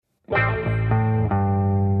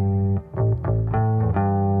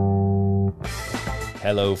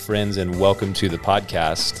Hello, friends, and welcome to the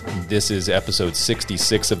podcast. This is episode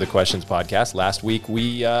 66 of the Questions Podcast. Last week,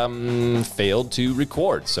 we failed to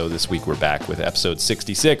record, so this week we're back with episode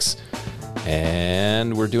 66,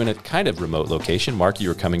 and we're doing it kind of remote location. Mark, you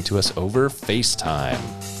are coming to us over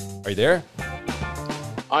FaceTime. Are you there?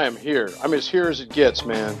 I am here. I'm as here as it gets,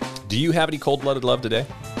 man. Do you have any cold-blooded love today?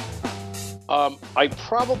 I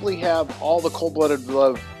probably have all the cold-blooded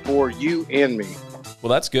love for you and me. Well,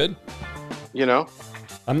 that's good. You know?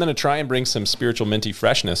 I'm going to try and bring some spiritual minty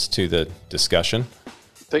freshness to the discussion.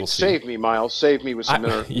 Save me, Miles. Save me with some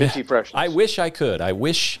minty freshness. I wish I could. I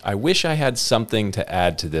wish I had something to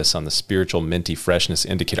add to this on the spiritual minty freshness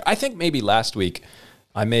indicator. I think maybe last week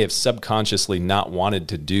I may have subconsciously not wanted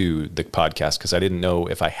to do the podcast because I didn't know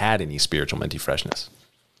if I had any spiritual minty freshness.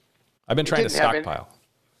 I've been trying to stockpile.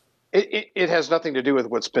 It has nothing to do with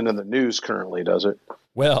what's been in the news currently, does it?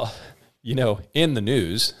 Well, in the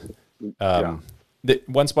news,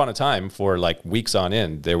 once upon a time, for like weeks on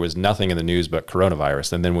end, there was nothing in the news but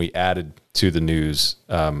coronavirus, and then we added to the news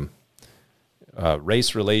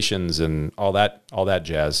race relations and all that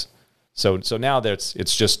jazz. So now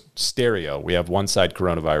it's just stereo. We have one side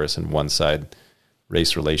coronavirus and one side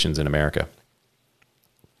race relations in America.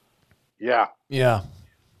 Yeah.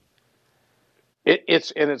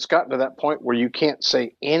 It's gotten to that point where you can't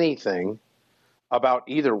say anything about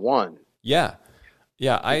either one. Yeah.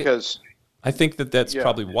 Because I think that's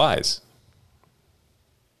probably wise.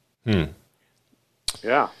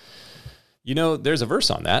 Yeah. There's a verse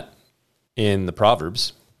on that in the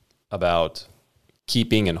Proverbs about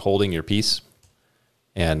keeping and holding your peace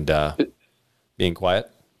and being quiet.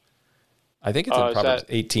 I think it's in Proverbs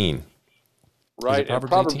 18. Right.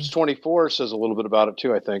 Proverbs 24 says a little bit about it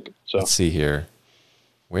too, I think. So let's see here.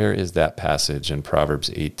 Where is that passage in Proverbs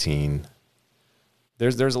 18?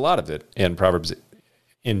 There's a lot of it in Proverbs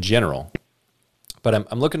in general. But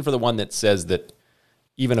I'm looking for the one that says that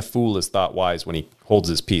even a fool is thought wise when he holds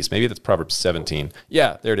his peace. Maybe that's Proverbs 17.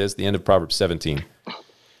 Yeah, there it is, the end of Proverbs 17.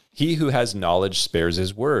 He who has knowledge spares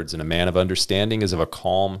his words, and a man of understanding is of a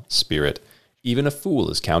calm spirit. Even a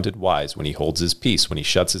fool is counted wise when he holds his peace. When he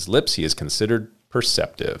shuts his lips, he is considered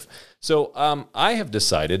perceptive. So I have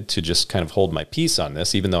decided to just kind of hold my peace on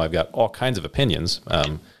this, even though I've got all kinds of opinions,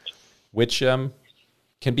 which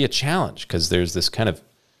can be a challenge because there's this kind of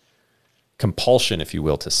compulsion, if you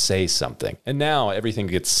will, to say something. And now everything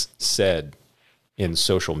gets said in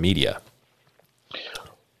social media.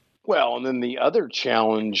 Well, and then the other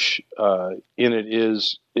challenge in it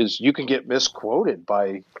is you can get misquoted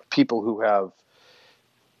by people who have,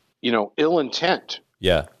 ill intent.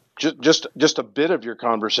 Yeah. Just a bit of your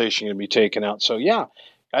conversation can be taken out. So, yeah,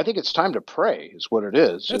 I think it's time to pray is what it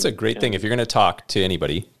is. That's a great thing. If you're going to talk to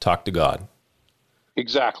anybody, talk to God.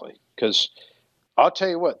 Exactly. Because I'll tell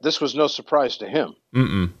you what, this was no surprise to him.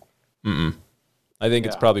 I think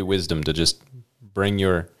it's probably wisdom to just bring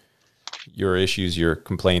your issues, your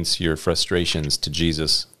complaints, your frustrations to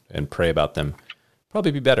Jesus and pray about them.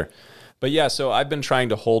 Probably be better. But yeah, so I've been trying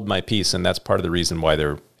to hold my peace, and that's part of the reason why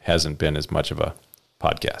there hasn't been as much of a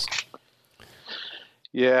podcast.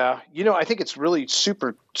 Yeah. I think it's really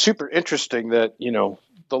super, super interesting that,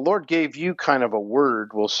 the Lord gave you kind of a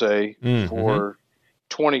word, we'll say, for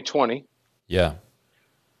 2020. Yeah.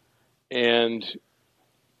 And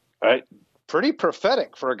pretty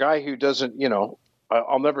prophetic for a guy who doesn't,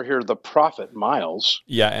 I'll never hear the prophet Miles.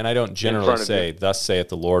 Yeah, and I don't generally say, thus saith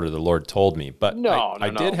the Lord, or the Lord told me. But I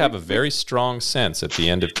did have a very strong sense at the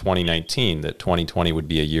end of 2019 that 2020 would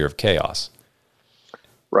be a year of chaos.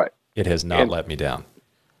 Right. It has not let me down.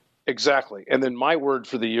 Exactly. And then my word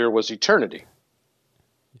for the year was eternity.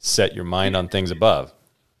 Set your mind on things above.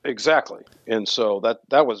 Exactly. And so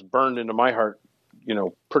that was burned into my heart,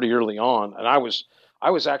 pretty early on. And I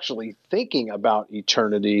was actually thinking about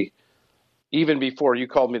eternity even before you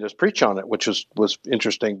called me to preach on it, which was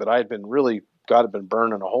interesting. But God had been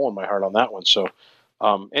burning a hole in my heart on that one. So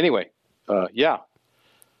anyway, yeah.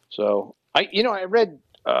 So I read,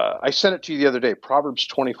 I sent it to you the other day, Proverbs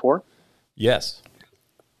 24. Yes.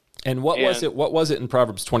 And what was it in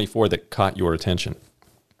Proverbs 24 that caught your attention?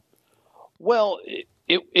 Well,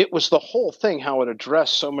 it was the whole thing, how it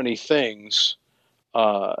addressed so many things,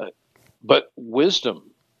 but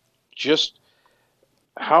wisdom, just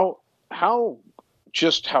how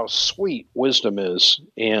sweet wisdom is,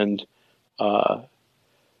 and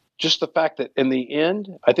just the fact that in the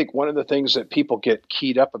end, I think one of the things that people get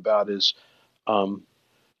keyed up about is,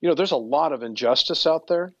 there's a lot of injustice out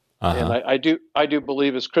there. And I do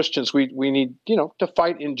believe as Christians we need to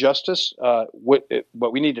fight injustice.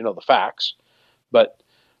 But we need to know the facts. But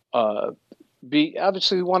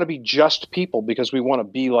obviously we want to be just people because we want to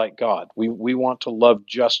be like God. We want to love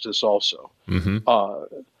justice also,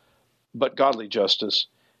 but godly justice.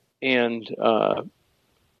 And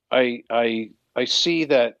I see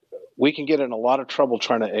that we can get in a lot of trouble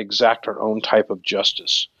trying to exact our own type of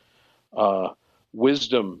justice.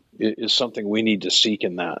 Wisdom is something we need to seek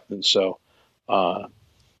in that. And so,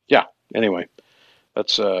 yeah. Anyway,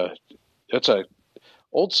 that's a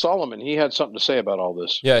old Solomon. He had something to say about all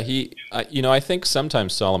this. Yeah, I think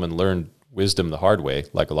sometimes Solomon learned wisdom the hard way,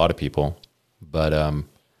 like a lot of people, but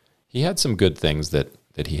he had some good things that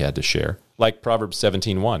he had to share. Like Proverbs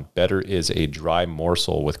 17:1, better is a dry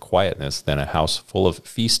morsel with quietness than a house full of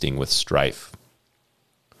feasting with strife.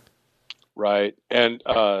 Right. And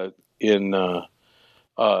in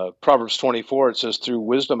Proverbs 24, it says, through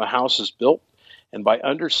wisdom a house is built, and by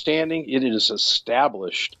understanding it is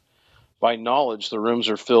established. By knowledge the rooms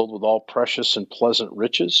are filled with all precious and pleasant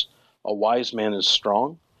riches. A wise man is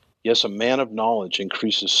strong. Yes, a man of knowledge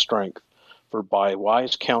increases strength. For by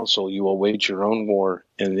wise counsel you will wage your own war,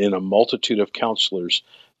 and in a multitude of counselors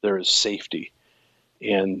there is safety.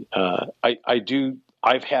 And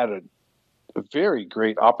I've had a very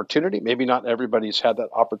great opportunity. Maybe not everybody's had that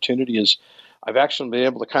opportunity. Is I've actually been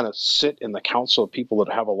able to kind of sit in the counsel of people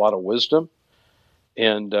that have a lot of wisdom.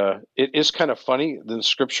 And it is kind of funny in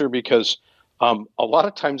Scripture because a lot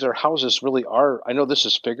of times their houses really are, I know this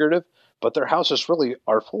is figurative, but their houses really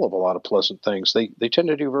are full of a lot of pleasant things. They tend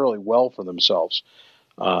to do really well for themselves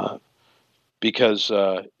because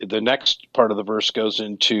the next part of the verse goes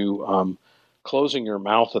into closing your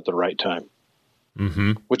mouth at the right time,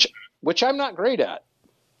 which I'm not great at.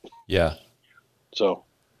 Yeah. So.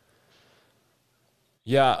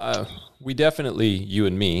 Yeah, we definitely, you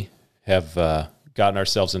and me, have gotten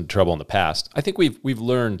ourselves into trouble in the past. I think we've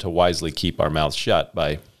learned to wisely keep our mouths shut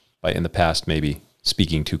by in the past maybe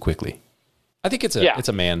speaking too quickly. I think it's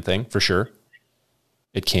a man thing for sure.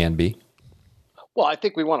 It can be. Well, I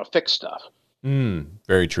think we want to fix stuff.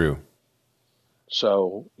 Very true.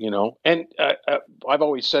 So, and I've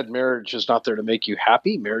always said marriage is not there to make you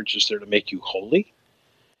happy. Marriage is there to make you holy.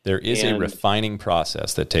 There is a refining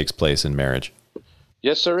process that takes place in marriage.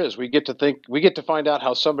 Yes, there is. We get to find out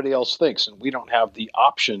how somebody else thinks, and we don't have the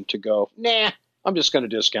option to go, nah, I'm just going to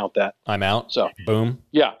discount that. I'm out. So, boom.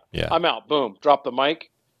 Yeah. Yeah. I'm out. Boom. Drop the mic.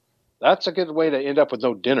 That's a good way to end up with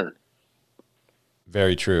no dinner.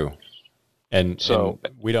 Very true. And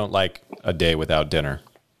we don't like a day without dinner.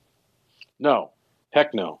 No.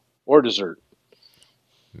 Heck no. Or dessert.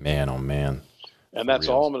 Man, oh man. And that's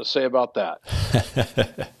all I'm going to say about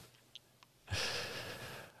that.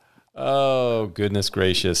 Oh, goodness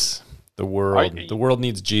gracious. The world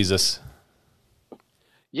needs Jesus.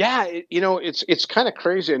 Yeah, it's kind of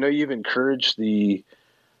crazy. I know you've encouraged the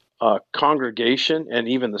congregation and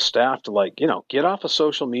even the staff to get off of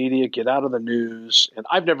social media, get out of the news. And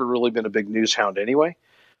I've never really been a big news hound anyway.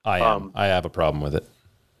 I am. I have a problem with it.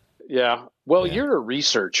 Yeah. Well, You're a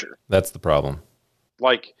researcher. That's the problem.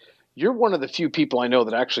 You're one of the few people I know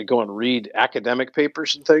that actually go and read academic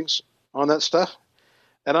papers and things on that stuff.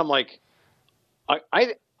 And I'm like, all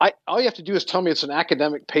you have to do is tell me it's an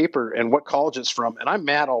academic paper and what college it's from, and I'm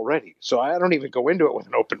mad already. So I don't even go into it with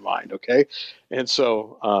an open mind, okay? And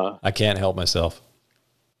so I can't help myself.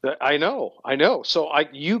 I know. So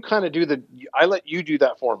you kind of I let you do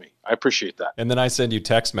that for me. I appreciate that. And then I send you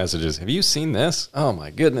text messages. Have you seen this? Oh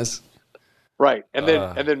my goodness. Right. And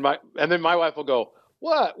then my wife will go,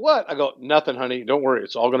 What? I go, nothing, honey. Don't worry.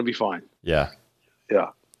 It's all going to be fine. Yeah. Yeah.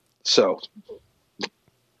 So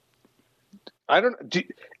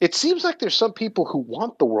it seems like there's some people who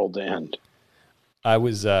want the world to end. I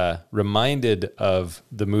was reminded of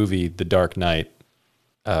the movie The Dark Knight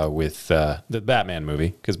with the Batman movie,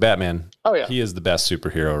 because Batman, he is the best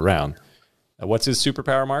superhero around. What's his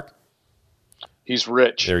superpower, Mark? He's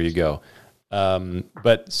rich. There you go.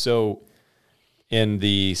 But so in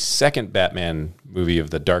the second Batman movie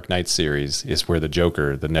of the Dark Knight series is where the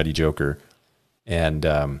Joker, the nutty Joker, and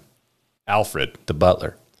Alfred, the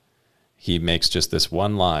butler, he makes just this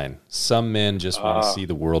one line: some men just want to see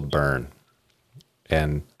the world burn.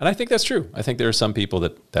 And I think that's true. I think there are some people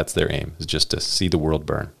that's their aim, is just to see the world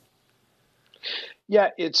burn. Yeah,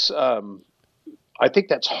 it's I think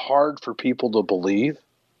that's hard for people to believe.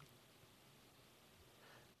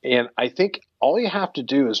 And I think all you have to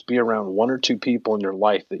do is be around one or two people in your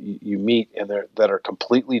life that you meet and that are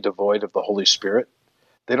completely devoid of the Holy Spirit.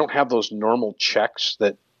 They don't have those normal checks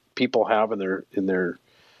that people have in their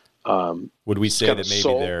would we say that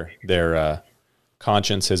maybe their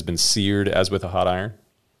conscience has been seared as with a hot iron,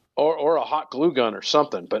 or a hot glue gun or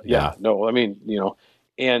something? But no, I mean,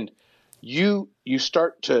 and you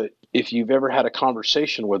start to if you've ever had a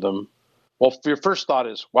conversation with them, well, your first thought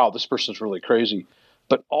is, wow, this person's really crazy.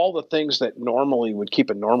 But all the things that normally would keep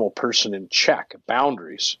a normal person in check,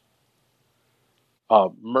 boundaries,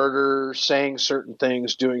 murder, saying certain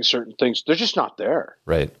things, doing certain things, they're just not there.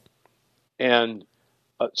 Right. And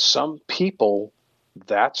some people,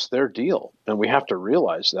 that's their deal. And we have to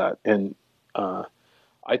realize that. And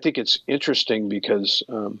I think it's interesting because,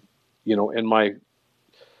 in my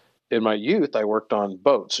youth, I worked on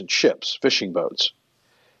boats and ships, fishing boats.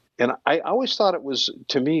 And I always thought it was,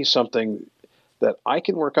 to me, something that I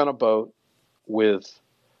can work on a boat with.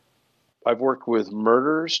 I've worked with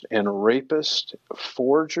murderers and rapists,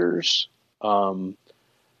 forgers, a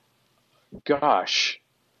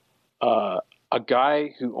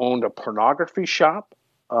guy who owned a pornography shop,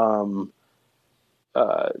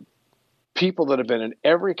 people that have been in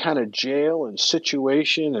every kind of jail and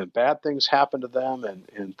situation, and bad things happen to them,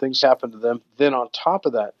 and things happen to them. Then on top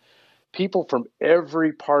of that, people from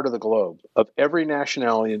every part of the globe, of every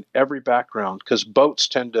nationality and every background, because boats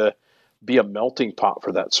tend to be a melting pot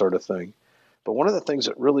for that sort of thing. But one of the things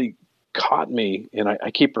that really caught me, and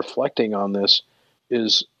I keep reflecting on this,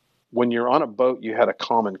 is when you're on a boat, you had a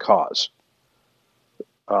common cause.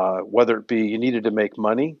 Whether it be you needed to make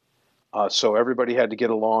money, so everybody had to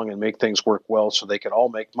get along and make things work well so they could all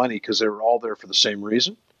make money because they were all there for the same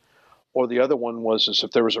reason. Or the other one was is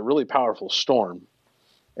if there was a really powerful storm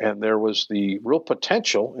and there was the real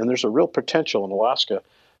potential, and there's a real potential in Alaska,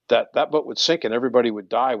 that boat would sink and everybody would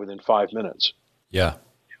die within 5 minutes. Yeah.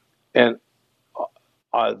 And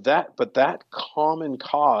that common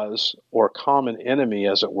cause or common enemy,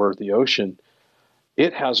 as it were, the ocean,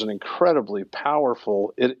 it has an incredibly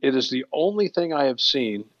powerful, it is the only thing I have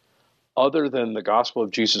seen other than the gospel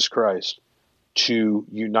of Jesus Christ to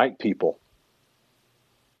unite people.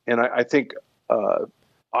 And I think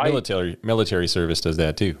military service does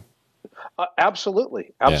that too.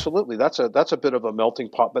 Absolutely. Yeah. That's a bit of a melting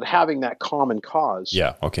pot, but having that common cause.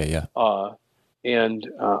 Yeah. Okay. Yeah.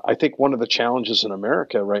 And I think one of the challenges in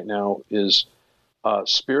America right now is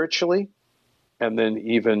spiritually, and then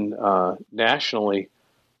even nationally,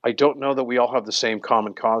 I don't know that we all have the same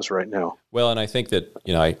common cause right now. Well, and I think that,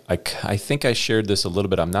 I think I shared this a little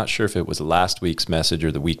bit. I'm not sure if it was last week's message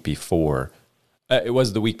or the week before. It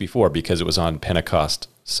was the week before because it was on Pentecost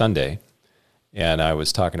Sunday. And I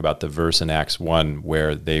was talking about the verse in Acts 1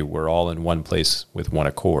 where they were all in one place with one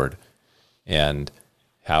accord. And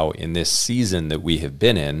how in this season that we have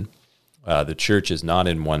been in, the church is not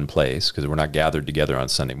in one place because we're not gathered together on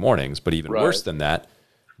Sunday mornings. But even worse than that,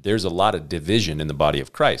 there's a lot of division in the body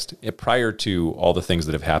of Christ. Prior to all the things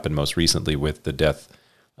that have happened most recently with the death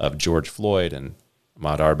of George Floyd and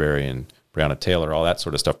Ahmaud Arbery and Breonna Taylor, all that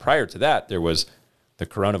sort of stuff. Prior to that, there was the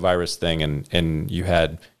coronavirus thing, and you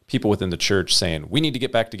had people within the church saying, we need to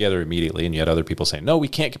get back together immediately. And you had other people saying, no, we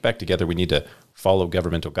can't get back together. We need to follow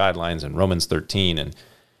governmental guidelines and Romans 13.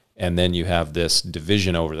 And then you have this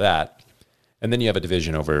division over that. And then you have a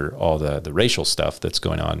division over all the racial stuff that's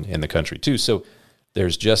going on in the country too. So there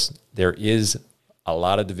is a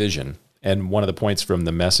lot of division. And one of the points from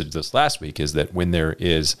the message this last week is that when there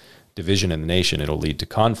is division in the nation, it'll lead to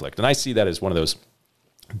conflict. And I see that as one of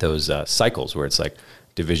those cycles where it's like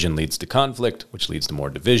division leads to conflict, which leads to more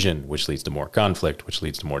division, which leads to more conflict, which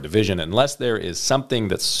leads to more division. Unless there is something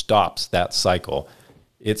that stops that cycle,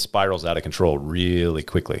 it spirals out of control really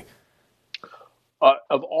quickly.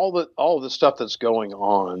 Of all the stuff that's going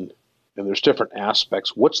on, and there's different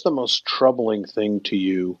aspects, what's the most troubling thing to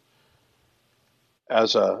you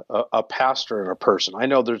as a pastor and a person? I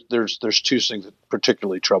know there's two things that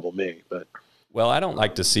particularly trouble me, but well, I don't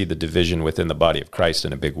like to see the division within the body of Christ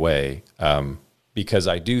in a big way, because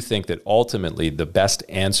I do think that ultimately the best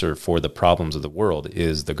answer for the problems of the world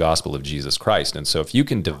is the gospel of Jesus Christ. And so if you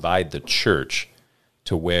can divide the church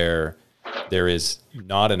to where there is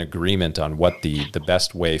not an agreement on what the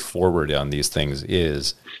best way forward on these things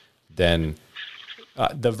is, then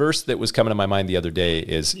the verse that was coming to my mind the other day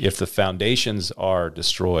is, if the foundations are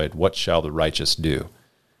destroyed, what shall the righteous do?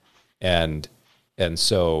 And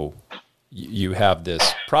so you have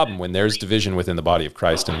this problem when there's division within the body of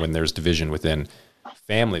Christ and when there's division within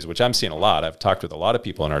families, which I'm seeing a lot. I've talked with a lot of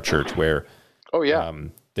people in our church where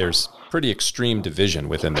there's pretty extreme division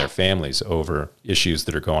within their families over issues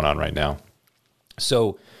that are going on right now.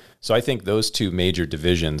 So I think those two major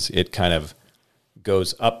divisions, it kind of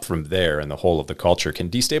goes up from there, and the whole of the culture can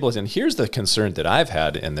destabilize. And here's the concern that I've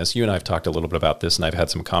had in this. You and I have talked a little bit about this, and I've had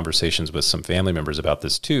some conversations with some family members about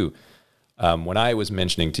this too. When I was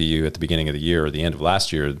mentioning to you at the beginning of the year or the end of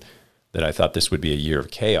last year that I thought this would be a year of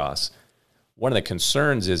chaos, one of the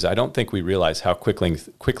concerns is I don't think we realize how quickly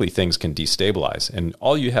things can destabilize. And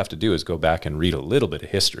all you have to do is go back and read a little bit of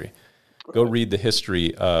history. Go read the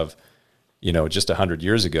history of, just 100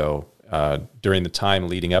 years ago, during the time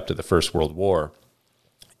leading up to the First World War.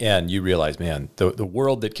 And you realize, man, the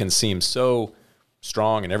world that can seem so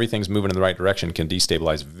strong and everything's moving in the right direction can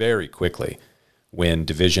destabilize very quickly when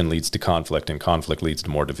division leads to conflict and conflict leads to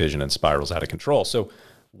more division and spirals out of control. So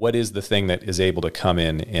what is the thing that is able to come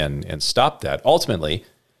in and stop that? Ultimately,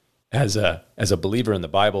 as a believer in the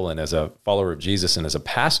Bible and as a follower of Jesus and as a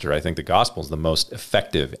pastor, I think the gospel is the most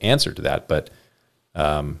effective answer to that. But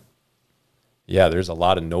there's a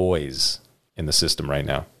lot of noise in the system right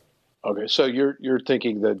now. Okay, so you're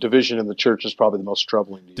thinking the division in the church is probably the most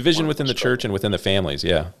troubling. Division within the church and within the families,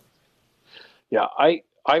 yeah. Yeah,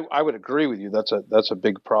 I would agree with you. That's a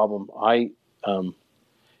big problem.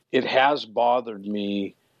 It has bothered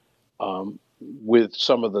me with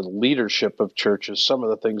some of the leadership of churches, some of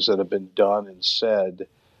the things that have been done and said,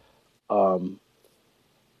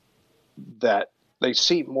 that they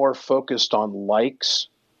seem more focused on likes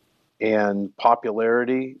and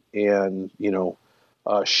popularity and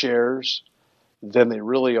shares than they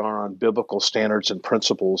really are on biblical standards and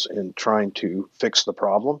principles in trying to fix the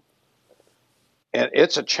problem. And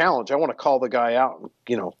it's a challenge. I want to call the guy out,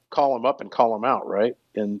 and, call him up and call him out, right?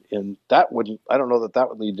 And that I don't know that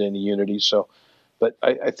would lead to any unity. So, but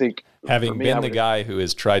I think having been the guy who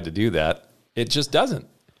has tried to do that, it just doesn't.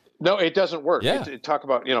 No, it doesn't work. Yeah. Talk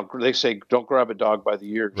about, they say don't grab a dog by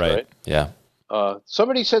the ears, right? Yeah.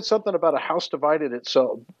 Somebody said something about a house divided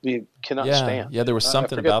itself you cannot stand. Yeah, there was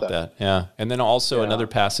something about that. Yeah. And then also another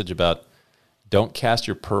passage about don't cast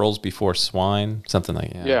your pearls before swine, something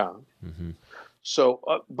like that. Yeah. Mm-hmm.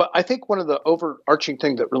 So, but I think one of the overarching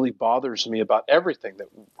thing that really bothers me about everything that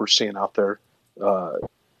we're seeing out there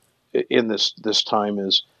in this time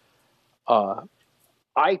is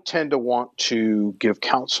I tend to want to give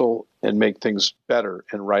counsel and make things better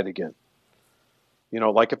and right again.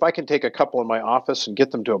 Like if I can take a couple in my office and get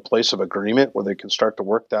them to a place of agreement where they can start to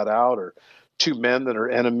work that out, or two men that are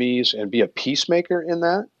enemies and be a peacemaker in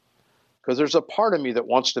that. Because there's a part of me that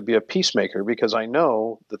wants to be a peacemaker because I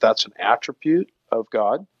know that that's an attribute of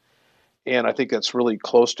God. And I think that's really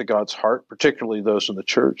close to God's heart, particularly those in the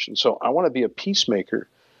church. And so I want to be a peacemaker.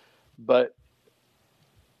 But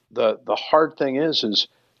the hard thing is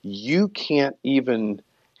you can't even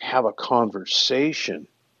have a conversation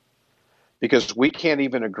because we can't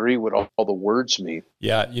even agree what all the words mean.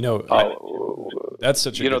 Yeah, that's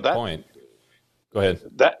such a good point. Go ahead.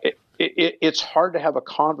 It's hard to have a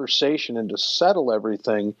conversation and to settle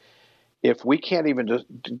everything if we can't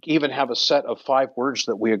even have a set of 5 words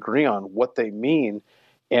that we agree on what they mean,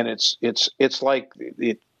 and it's like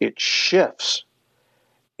it shifts.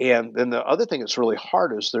 And then the other thing that's really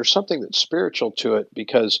hard is there's something that's spiritual to it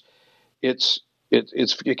because it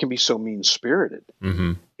can be so mean spirited,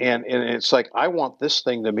 and it's like I want this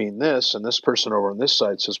thing to mean this, and this person over on this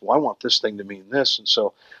side says, well, I want this thing to mean this, and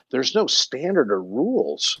so there's no standard or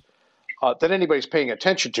rules that anybody's paying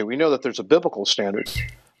attention to. We know that there's a biblical standard,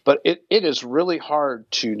 but it is really hard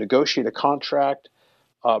to negotiate a contract,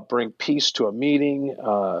 bring peace to a meeting,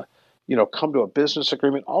 come to a business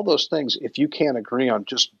agreement, all those things, if you can't agree on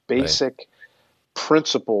just basic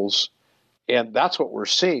principles. And that's what we're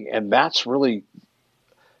seeing. And that's really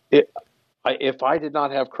it. If I did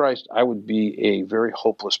not have Christ, I would be a very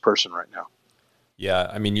hopeless person right now.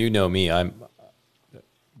 Yeah. I mean, me, I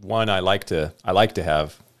like to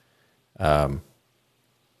have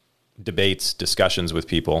debates, discussions with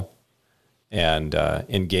people, and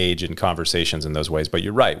engage in conversations in those ways. But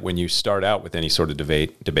you're right. When you start out with any sort of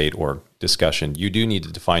debate or discussion, you do need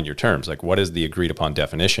to define your terms. Like, what is the agreed upon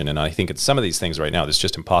definition? And I think it's some of these things right now, it's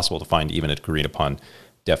just impossible to find even an agreed upon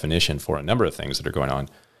definition for a number of things that are going on.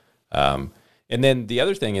 And then the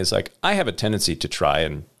other thing is, like, I have a tendency to try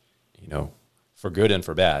and, for good and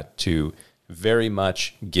for bad, to very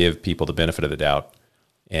much give people the benefit of the doubt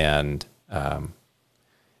and,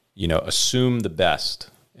 assume the best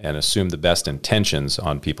and assume the best intentions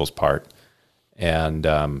on people's part. And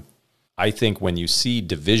I think when you see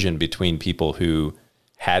division between people who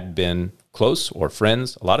had been close or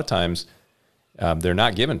friends, a lot of times they're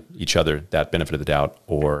not giving each other that benefit of the doubt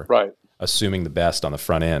or assuming the best on the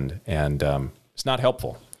front end. And it's not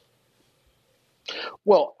helpful.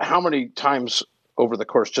 Well, how many times over the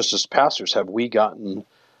course, just as pastors, have we gotten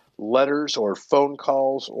letters or phone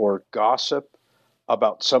calls or gossip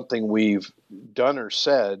about something we've done or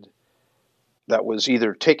said that was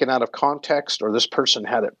either taken out of context or this person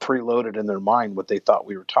had it preloaded in their mind what they thought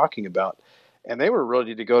we were talking about, and they were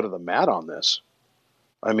ready to go to the mat on this.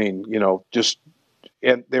 I mean, just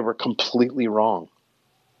and they were completely wrong.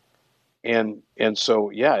 And so,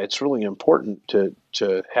 yeah, it's really important to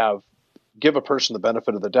give a person the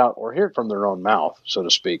benefit of the doubt, or hear it from their own mouth, so to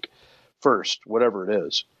speak, first, whatever it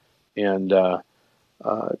is. And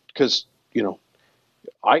because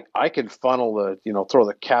I can funnel throw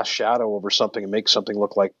the cast shadow over something and make something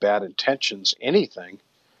look like bad intentions, anything,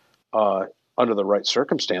 under the right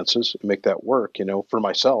circumstances, and make that work. For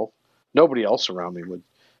myself, nobody else around me would.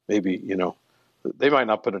 Maybe they might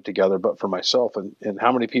not put it together, but for myself, and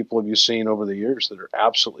how many people have you seen over the years that are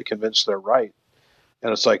absolutely convinced they're right?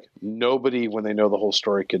 And it's like nobody, when they know the whole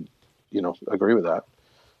story, could, agree with that.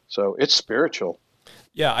 So it's spiritual.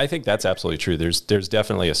 Yeah, I think that's absolutely true. There's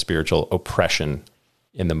definitely a spiritual oppression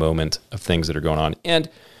in the moment of things that are going on. And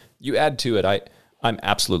you add to it, I'm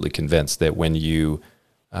absolutely convinced that when you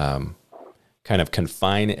kind of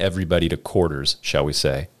confine everybody to quarters, shall we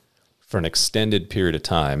say, for an extended period of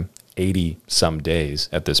time, 80 some days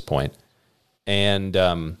at this point, and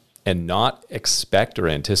not expect or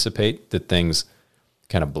anticipate that things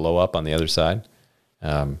kind of blow up on the other side,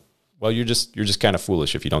 well, you're just kind of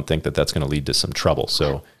foolish if you don't think that that's going to lead to some trouble.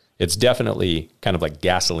 So it's definitely kind of like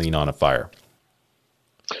gasoline on a fire.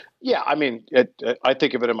 Yeah, I mean, I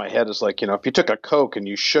think of it in my head as like, if you took a Coke and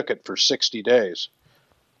you shook it for 60 days,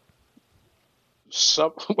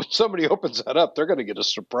 when somebody opens that up, they're going to get a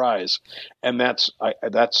surprise. And that's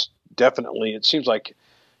definitely, it seems like,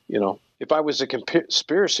 if I was a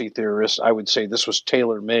conspiracy theorist, I would say this was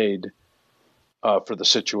tailor-made for the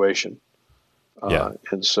situation. Yeah.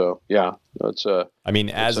 And so, yeah, it's I mean,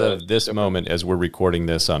 as of this moment, as we're recording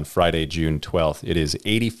this on Friday, June 12th, it is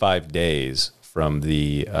 85 days from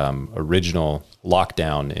the original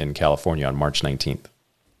lockdown in California on March 19th.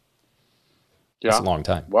 Yeah. That's a long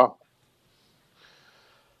time. Wow.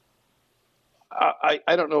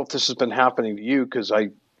 I don't know if this has been happening to you, because I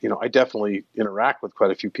definitely interact with quite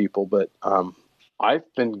a few people, but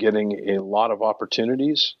I've been getting a lot of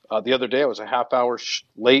opportunities. The other day I was a half hour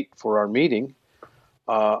late for our meeting.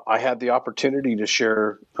 I had the opportunity to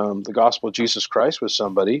share the gospel of Jesus Christ with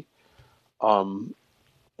somebody, and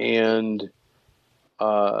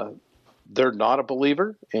they're not a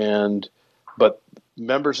believer, but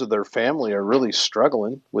members of their family are really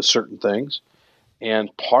struggling with certain things. And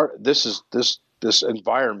this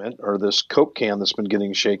environment, or this Coke can that's been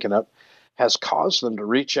getting shaken up, has caused them to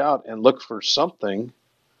reach out and look for someone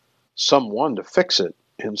to fix it.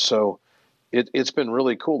 And so it's been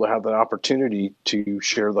really cool to have that opportunity to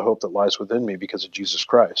share the hope that lies within me because of Jesus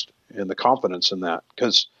Christ, and the confidence in that.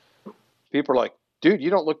 Because people are like, dude, you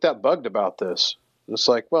don't look that bugged about this. And it's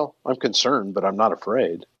like, well, I'm concerned, but I'm not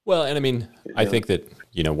afraid. Well, and I mean, I think that,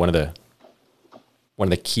 one of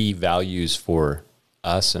the key values for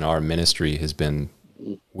us and our ministry has been,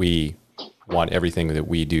 we want everything that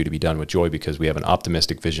we do to be done with joy, because we have an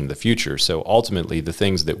optimistic vision of the future. So ultimately, the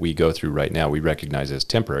things that we go through right now, we recognize as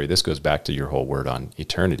temporary. This goes back to your whole word on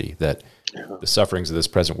eternity, that the sufferings of this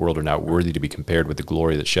present world are not worthy to be compared with the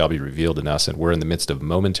glory that shall be revealed in us. And we're in the midst of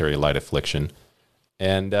momentary light affliction,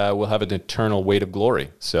 and we'll have an eternal weight of glory.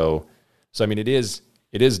 So I mean, it is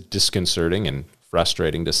disconcerting and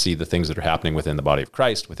frustrating to see the things that are happening within the body of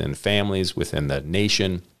Christ, within families, within the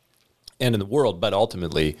nation, and in the world. But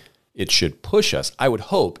ultimately, it should push us. I would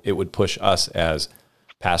hope it would push us as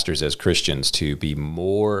pastors, as Christians, to be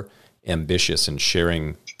more ambitious in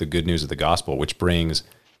sharing the good news of the gospel, which brings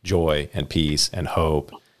joy and peace and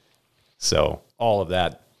hope. So all of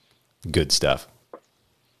that good stuff.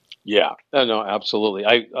 Yeah, no, absolutely.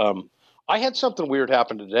 I had something weird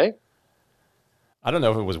happen today. I don't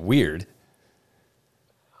know if it was weird.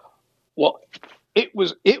 Well, it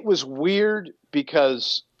was weird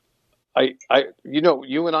because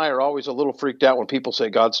you and I are always a little freaked out when people say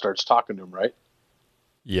God starts talking to them, right?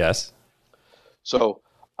 Yes. So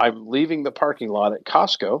I'm leaving the parking lot at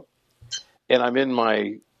Costco, and I'm in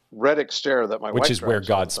my red Xterra that my wife drives. Which is where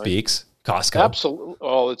God speaks. Costco. Absolutely.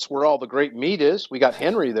 Oh, it's where all the great meat is. We got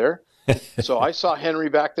Henry there. So I saw Henry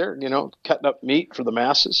back there, cutting up meat for the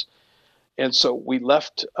masses. And so we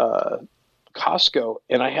left Costco,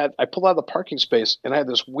 and I pulled out of the parking space, and I had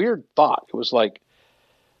this weird thought. It was like,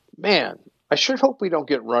 man, I sure hope we don't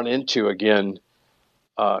get run into again.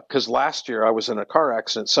 Because last year I was in a car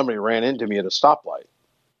accident. Somebody ran into me at a stoplight,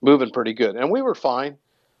 moving pretty good, and we were fine.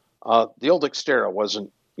 The old Xterra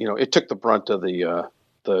wasn't, it took the brunt of the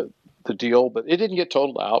deal, but it didn't get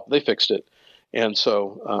totaled out. They fixed it, and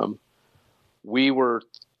so we were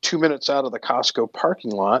 2 minutes out of the Costco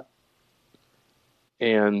parking lot,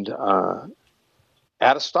 and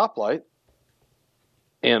at a stoplight,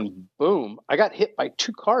 and boom, I got hit by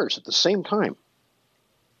two cars at the same time.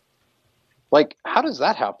 Like, how does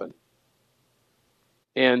that happen?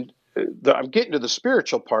 And I'm getting to the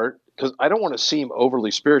spiritual part because I don't want to seem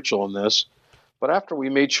overly spiritual in this. But after we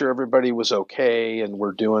made sure everybody was okay and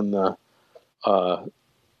we're doing the, the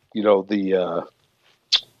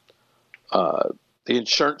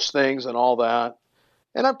insurance things and all that,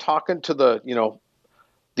 and I'm talking to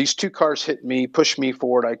these two cars hit me, pushed me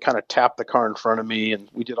forward. I kind of tapped the car in front of me, and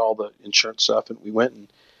we did all the insurance stuff, and we went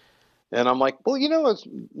and I'm like, well, it's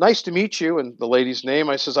nice to meet you. And the lady's name,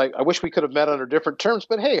 I says, I wish we could have met under different terms,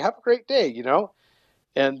 but hey, have a great day,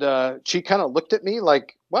 And she kind of looked at me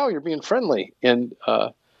like, wow, you're being friendly. And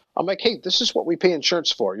I'm like, hey, this is what we pay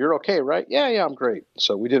insurance for. You're okay, right? Yeah, I'm great.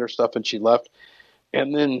 So we did her stuff and she left.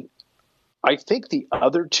 And then I think the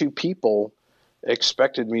other two people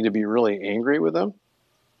expected me to be really angry with them.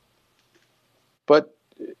 But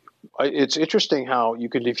it's interesting how you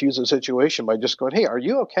can diffuse a situation by just going, hey, are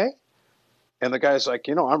you okay? And the guy's like,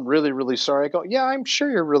 I'm really, really sorry. I go, yeah, I'm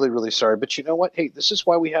sure you're really, really sorry. But you know what? Hey, this is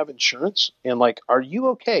why we have insurance. And like, are you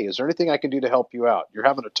okay? Is there anything I can do to help you out? You're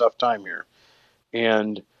having a tough time here.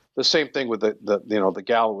 And the same thing with the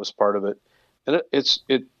gal was part of it. And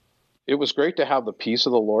it was great to have the peace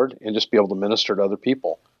of the Lord and just be able to minister to other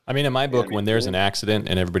people. I mean, in my book, when there's an accident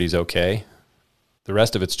and everybody's okay, the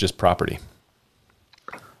rest of it's just property.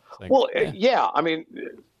 Like, well, yeah. I mean,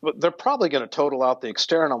 they're probably going to total out the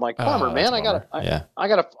exterior, and I'm like, bummer, man. I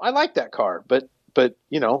like that car, but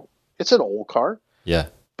it's an old car. Yeah.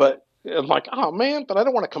 But I'm like, oh man, but I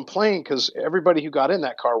don't want to complain because everybody who got in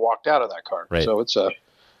that car walked out of that car. Right. So it's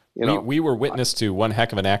we were witness to one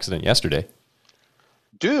heck of an accident yesterday.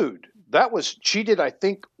 Dude, she did. I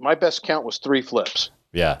think my best count was 3 flips.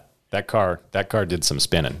 Yeah, that car did some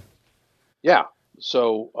spinning. Yeah.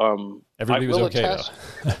 So everybody was okay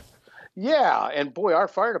though. Yeah, and boy, our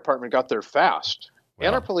fire department got there fast,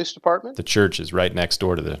 and our police department. The church is right next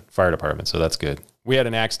door to the fire department, so that's good. We had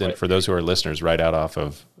an accident, for those who are listeners, right out off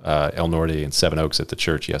of El Norte and Seven Oaks at the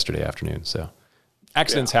church yesterday afternoon. So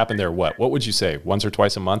accidents happen there. What would you say? Once or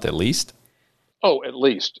twice a month at least? Oh, at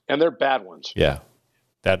least, and they're bad ones. Yeah,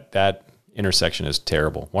 that intersection is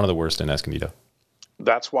terrible. One of the worst in Escondido.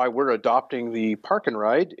 That's why we're adopting the park and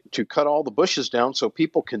ride to cut all the bushes down so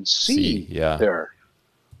people can see there.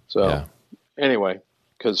 So anyway,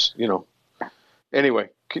 just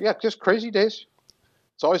crazy days.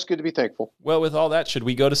 It's always good to be thankful. Well, with all that, should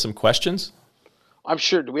we go to some questions? I'm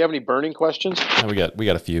sure. Do we have any burning questions? Yeah, we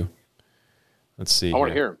got a few. Let's see. I want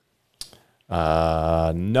to hear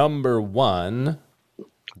them. Number 1.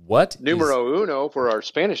 Numero uno for our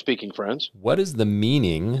Spanish-speaking friends. What is the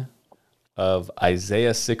meaning of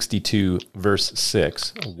Isaiah 62, verse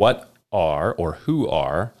 6? What are or who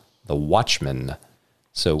are the watchmen?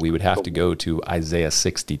 So we would have to go to Isaiah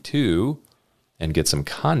 62 and get some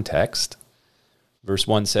context. Verse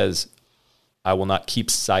 1 says, I will not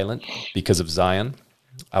keep silent because of Zion.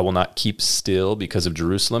 I will not keep still because of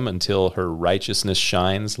Jerusalem until her righteousness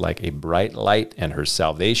shines like a bright light and her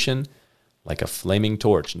salvation like a flaming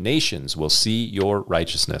torch. Nations will see your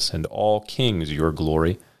righteousness and all kings your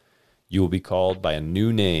glory. You will be called by a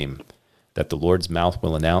new name that the Lord's mouth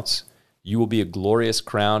will announce. You will be a glorious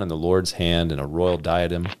crown in the Lord's hand and a royal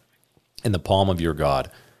diadem in the palm of your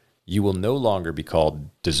God. You will no longer be called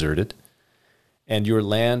deserted, and your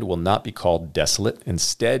land will not be called desolate.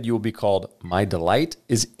 Instead, you will be called, My delight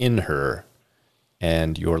is in her,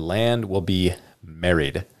 and your land will be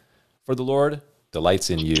married. For the Lord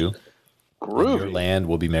delights in you, and your land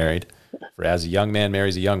will be married. For as a young man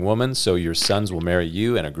marries a young woman, so your sons will marry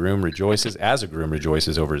you, and a groom rejoices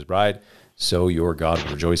over his bride, so your God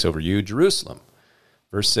will rejoice over you, Jerusalem.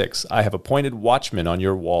 Verse 6, I have appointed watchmen on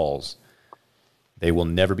your walls. They will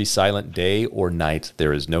never be silent day or night.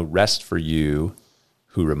 There is no rest for you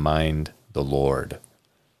who remind the Lord.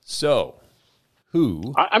 So,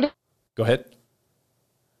 go ahead.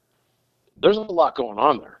 There's a lot going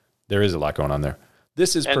on there. There is a lot going on there.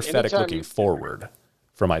 This is prophetic looking forward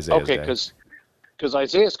from Isaiah's day. Okay, because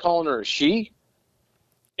Isaiah's calling her a she,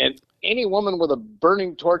 and any woman with a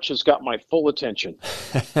burning torch has got my full attention.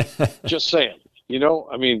 Just saying.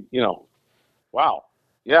 Wow.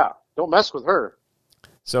 Yeah, don't mess with her.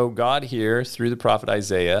 So God here, through the prophet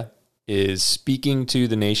Isaiah, is speaking to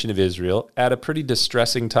the nation of Israel at a pretty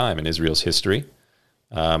distressing time in Israel's history.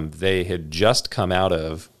 They had just come out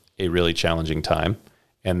of a really challenging time,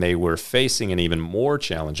 and they were facing an even more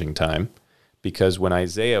challenging time because when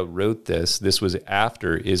Isaiah wrote this was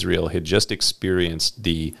after Israel had just experienced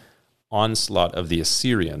the onslaught of the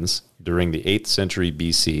Assyrians during the 8th century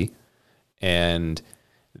BC, and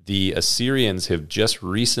the Assyrians have just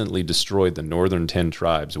recently destroyed the northern 10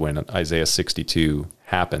 tribes when Isaiah 62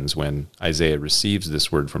 happens, when Isaiah receives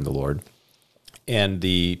this word from the Lord. And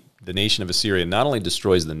the the nation of Assyria not only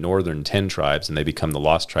destroys the northern 10 tribes and they become the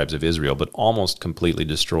lost tribes of Israel, but almost completely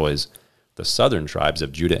destroys the southern tribes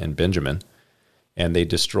of Judah and Benjamin. And they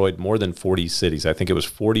destroyed more than 40 cities. I think it was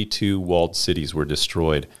 42 walled cities were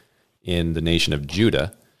destroyed in the nation of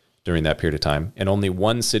Judah during that period of time. And only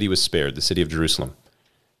one city was spared, the city of Jerusalem.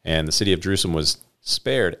 And the city of Jerusalem was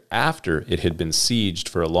spared after it had been sieged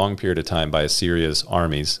for a long period of time by Assyria's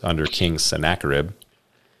armies under King Sennacherib.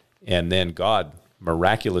 And then God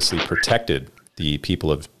miraculously protected the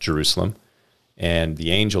people of Jerusalem. And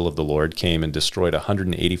the angel of the Lord came and destroyed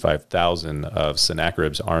 185,000 of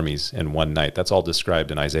Sennacherib's armies in one night. That's all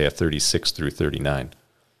described in Isaiah 36 through 39.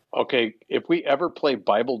 Okay, if we ever play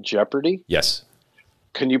Bible Jeopardy, Yes.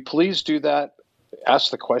 can you please do that?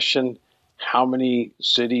 Ask the question, how many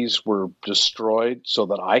cities were destroyed, so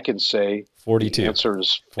that I can say 42. the answer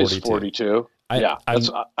is 42. 42.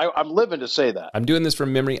 I'm living to say that. I'm doing this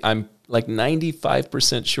from memory. I'm like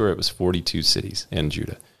 95% sure it was 42 cities in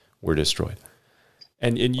Judah were destroyed.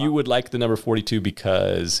 And you would like the number 42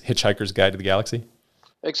 because Hitchhiker's Guide to the Galaxy?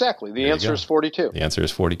 Exactly. The answer is 42. The answer is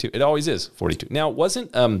 42. It always is 42. Now,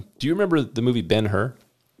 do you remember the movie Ben-Hur?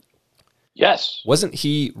 Yes. Wasn't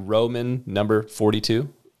he Roman number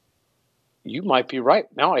 42? You might be right.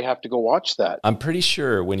 Now I have to go watch that. I'm pretty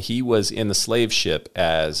sure when he was in the slave ship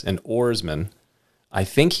as an oarsman, I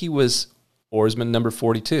think he was oarsman number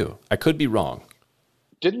 42. I could be wrong.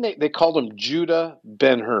 Didn't they called him Judah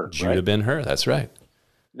Ben-Hur, Judah right? Ben-Hur, that's right.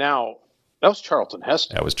 Now, that was Charlton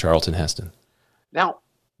Heston. That was Charlton Heston. Now,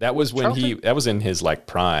 That was when that was in his like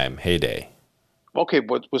prime heyday. okay,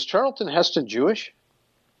 but was Charlton Heston Jewish?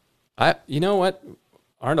 You know what?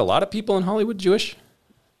 Aren't a lot of people in Hollywood Jewish?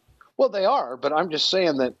 Well, they are, but I'm just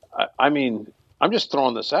saying that, I'm just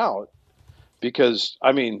throwing this out because,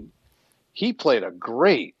 he played a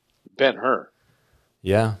great Ben-Hur.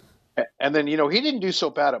 Yeah. And then, he didn't do so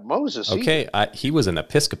bad at Moses either. Okay, he was an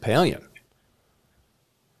Episcopalian.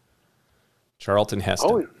 Charlton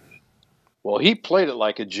Heston. Oh, well, he played it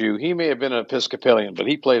like a Jew. He may have been an Episcopalian, but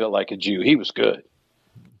he played it like a Jew. He was good.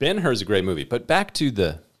 Ben-Hur's a great movie, but back to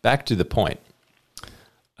the point.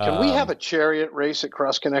 Can we have a chariot race at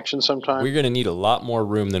Cross Connection sometime? We're going to need a lot more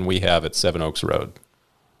room than we have at Seven Oaks Road.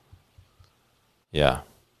 Yeah.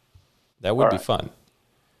 That would be fun.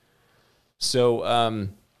 So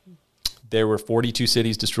there were 42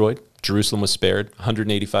 cities destroyed. Jerusalem was spared.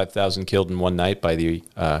 185,000 killed in one night by the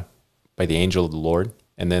angel of the Lord.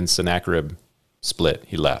 And then Sennacherib split.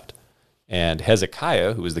 He left. And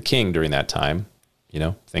Hezekiah, who was the king during that time,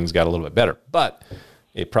 things got a little bit better. But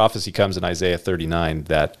a prophecy comes in Isaiah 39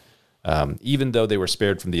 that even though they were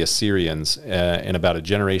spared from the Assyrians, in about a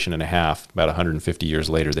generation and a half, about 150 years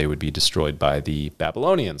later, they would be destroyed by the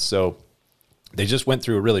Babylonians. So they just went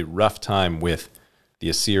through a really rough time with the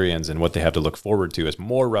Assyrians, and what they have to look forward to is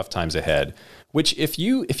more rough times ahead, which if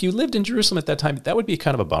you lived in Jerusalem at that time, that would be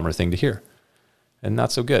kind of a bummer thing to hear and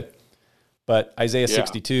not so good. But Isaiah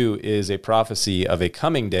 62 is a prophecy of a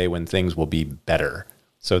coming day when things will be better.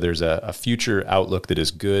 So there's a future outlook that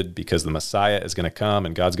is good because the Messiah is going to come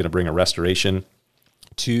and God's going to bring a restoration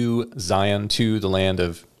to Zion, to the land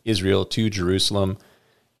of Israel, to Jerusalem.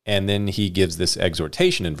 And then he gives this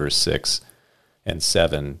exhortation in verse 6 and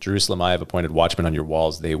 7. Jerusalem, I have appointed watchmen on your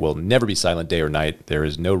walls. They will never be silent day or night. There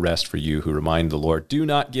is no rest for you who remind the Lord. Do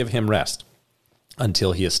not give him rest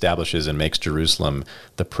until he establishes and makes Jerusalem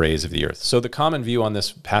the praise of the earth. So the common view on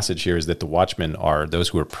this passage here is that the watchmen are those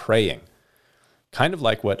who are praying. Kind of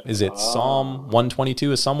like Psalm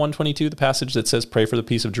 122? Is Psalm 122 the passage that says pray for the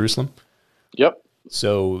peace of Jerusalem? Yep.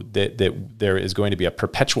 So that there is going to be a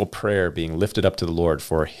perpetual prayer being lifted up to the Lord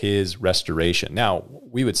for his restoration. Now,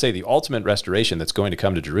 we would say the ultimate restoration that's going to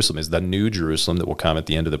come to Jerusalem is the new Jerusalem that will come at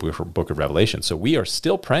the end of the book of Revelation. So we are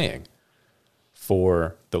still praying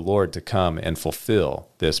for the Lord to come and fulfill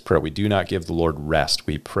this prayer. We do not give the Lord rest.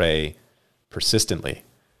 We pray persistently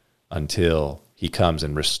until he comes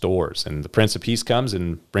and restores. And the Prince of Peace comes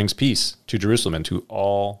and brings peace to Jerusalem and to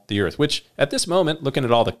all the earth, which at this moment, looking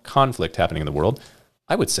at all the conflict happening in the world,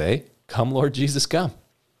 I would say, come, Lord Jesus, come.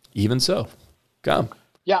 Even so, come.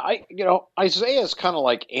 Yeah, Isaiah is kind of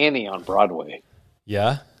like Annie on Broadway.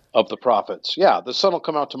 Yeah? Of the prophets. Yeah, the sun will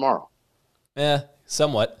come out tomorrow.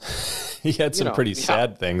 Somewhat. He had some pretty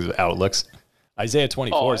sad things, outlooks. Isaiah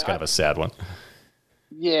 24 is kind of a sad one.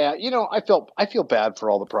 Yeah, I feel bad for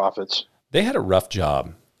all the prophets. They had a rough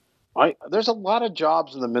job. There's a lot of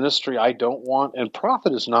jobs in the ministry I don't want, and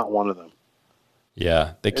prophet is not one of them.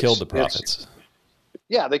 Yeah, they killed the prophets.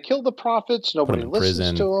 They killed the prophets. Nobody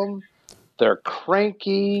listens to them. They're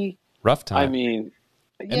cranky. Rough time. And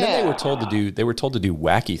then they were told to do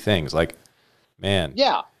wacky things, like, man.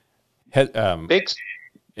 Yeah.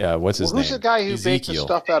 what's his Who's name? the guy who baked the Ezekiel.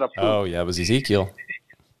 stuff out of poop? Oh, yeah, it was Ezekiel.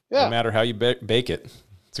 No Yeah, matter how you bake it,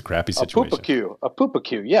 it's a crappy a situation.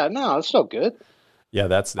 poopacue. Yeah, no, it's no good. Yeah,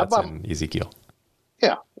 that's How about, in Ezekiel.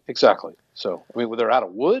 yeah, exactly. So, I mean, were they out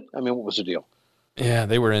of wood? I mean, what was the deal? Yeah,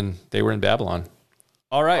 they were in Babylon.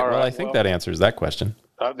 All right. All Well, right, I think that answers that question.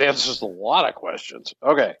 The answer is a lot of questions.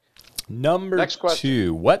 Okay. Number Next question.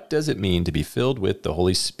 2, what does it mean to be filled with the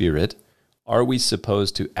Holy Spirit? Are we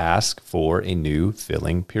supposed to ask for a new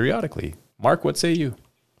filling periodically? Mark, what say you?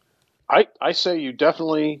 I say you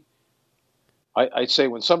definitely, I say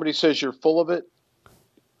when somebody says you're full of it,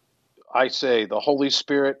 I say the Holy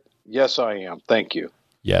Spirit, yes, I am. Thank you.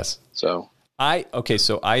 Yes. So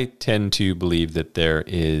So I tend to believe that there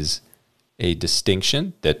is a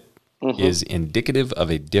distinction that is indicative of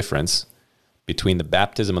a difference between the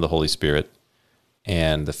baptism of the Holy Spirit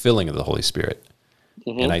and the filling of the Holy Spirit.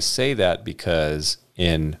 And I say that because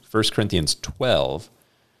in 1 Corinthians 12,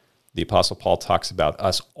 the Apostle Paul talks about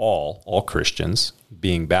us all Christians,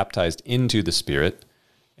 being baptized into the Spirit.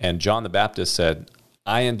 And John the Baptist said,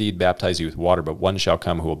 I indeed baptize you with water, but one shall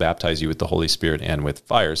come who will baptize you with the Holy Spirit and with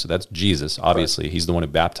fire. So that's Jesus. Obviously, He's the one who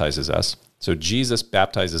baptizes us. So Jesus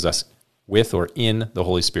baptizes us with or in the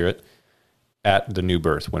Holy Spirit at the new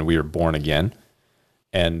birth when we are born again.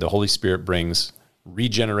 And the Holy Spirit brings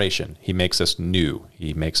regeneration. He makes us new.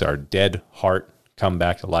 He makes our dead heart come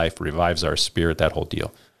back to life, revives our spirit, that whole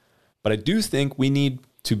deal. But I do think we need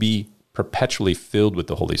to be perpetually filled with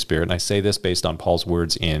the Holy Spirit. And I say this based on Paul's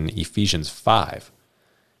words in Ephesians 5,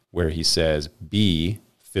 where he says, be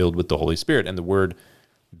filled with the Holy Spirit. And the word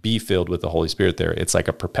be filled with the Holy Spirit there, it's like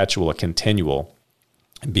a perpetual, a continual,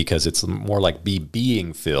 because it's more like be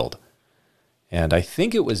being filled. And I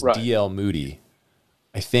think it was D.L. Moody,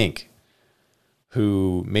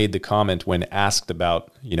 who made the comment when asked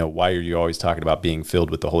about, why are you always talking about being filled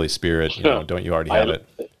with the Holy Spirit? Don't you already have it?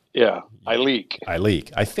 Yeah, I leak.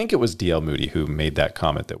 I think it was D.L. Moody who made that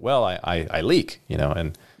comment that, I leak,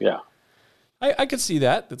 and yeah, I could see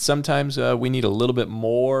that sometimes we need a little bit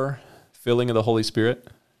more filling of the Holy Spirit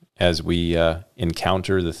as we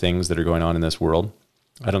encounter the things that are going on in this world.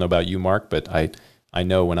 I don't know about you, Mark, but I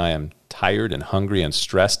know when I am tired and hungry and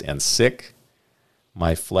stressed and sick,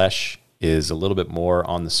 my flesh is a little bit more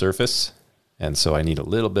on the surface, and so I need a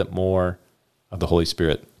little bit more of the Holy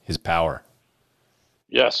Spirit, His power.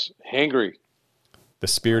 Yes, hangry. The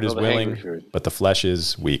spirit is willing, but the flesh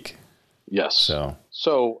is weak. Yes.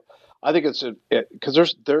 So I think it's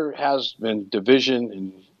because there has been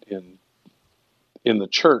division in the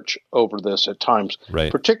church over this at times,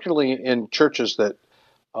 right. Particularly in churches that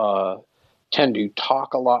tend to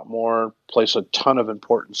talk a lot more, place a ton of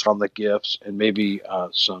importance on the gifts, and maybe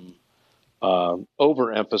some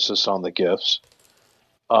overemphasis on the gifts.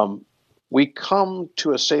 We come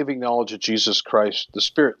to a saving knowledge of Jesus Christ. The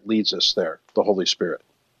Spirit leads us there, the Holy Spirit.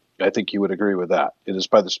 I think you would agree with that. It is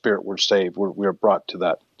by the Spirit we're saved. We're brought to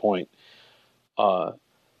that point.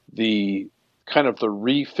 The kind of the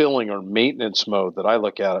refilling or maintenance mode that I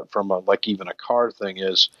look at it from like even a car thing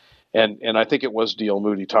is, and I think it was D.L.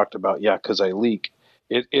 Moody talked about, because I leak.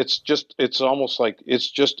 It's almost like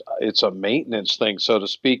it's a maintenance thing, so to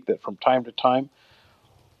speak, that from time to time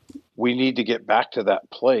we need to get back to that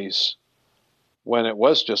place when it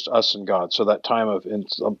was just us and God. So that time of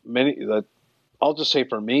I'll just say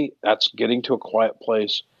for me, that's getting to a quiet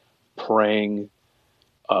place, praying,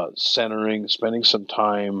 centering, spending some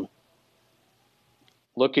time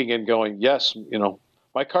looking and going, yes,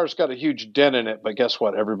 my car's got a huge dent in it, but guess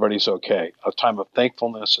what? Everybody's okay. A time of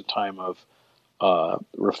thankfulness, a time of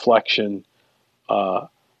reflection, a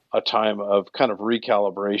time of kind of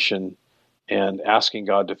recalibration and asking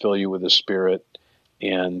God to fill you with His Spirit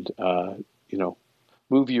and,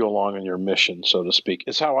 move you along in your mission, so to speak,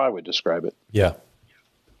 is how I would describe it. Yeah.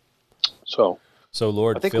 So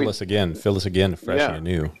Lord, fill us again, fresh and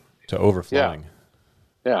anew to overflowing.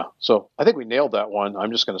 Yeah. So I think we nailed that one.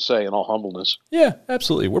 I'm just going to say in all humbleness. Yeah,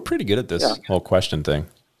 absolutely. We're pretty good at this whole question thing.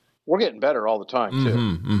 We're getting better all the time,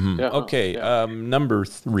 too. Yeah, okay. Number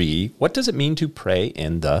 3, what does it mean to pray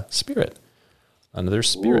in the Spirit? Another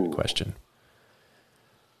Spirit question.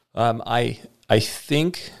 I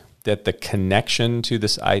think that the connection to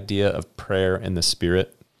this idea of prayer in the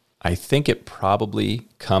Spirit, I think it probably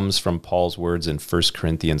comes from Paul's words in 1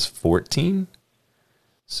 Corinthians 14.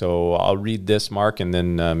 So I'll read this, Mark, and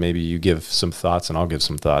then maybe you give some thoughts and I'll give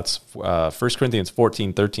some thoughts. 1 Corinthians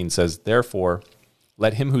 14:13 says, therefore,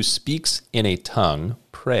 let him who speaks in a tongue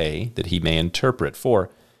pray that he may interpret.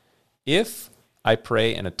 For if I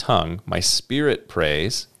pray in a tongue, my spirit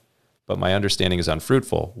prays, but my understanding is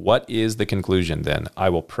unfruitful. What is the conclusion then? I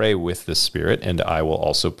will pray with the Spirit, and I will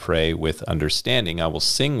also pray with understanding. I will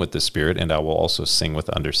sing with the Spirit, and I will also sing with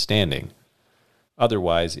understanding.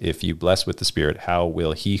 Otherwise, if you bless with the Spirit, how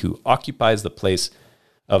will he who occupies the place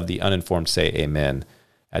of the uninformed say amen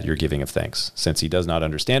at your giving of thanks? Since he does not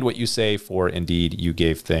understand what you say, for indeed you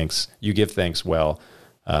give thanks well,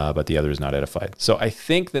 but the other is not edified. So I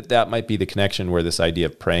think that might be the connection where this idea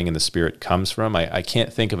of praying in the Spirit comes from. I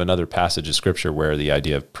can't think of another passage of Scripture where the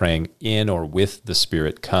idea of praying in or with the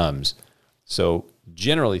Spirit comes. So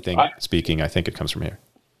generally speaking, I think it comes from here.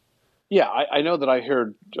 Yeah, I know that I've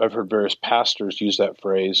heard various pastors use that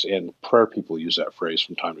phrase, and prayer people use that phrase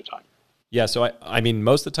from time to time. Yeah, so I mean,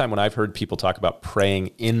 most of the time when I've heard people talk about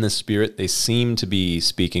praying in the Spirit, they seem to be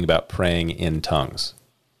speaking about praying in tongues.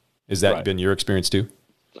 Has that been your experience too?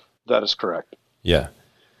 That is correct. Yeah.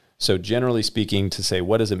 So generally speaking, to say,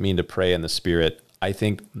 what does it mean to pray in the Spirit? I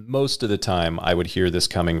think most of the time I would hear this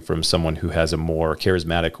coming from someone who has a more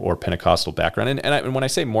charismatic or Pentecostal background. And when I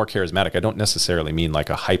say more charismatic, I don't necessarily mean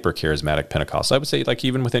like a hyper-charismatic Pentecostal. I would say like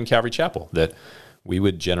even within Calvary Chapel, that we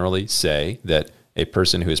would generally say that a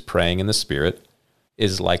person who is praying in the Spirit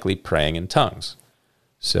is likely praying in tongues.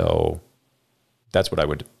 So that's what I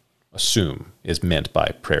would assume is meant by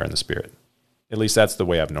prayer in the Spirit. At least that's the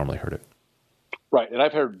way I've normally heard it. Right, and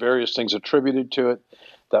I've heard various things attributed to it,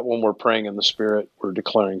 that when we're praying in the Spirit, we're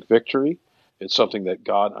declaring victory. It's something that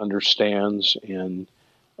God understands, and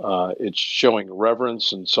it's showing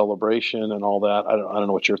reverence and celebration and all that. I don't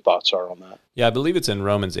know what your thoughts are on that. Yeah, I believe it's in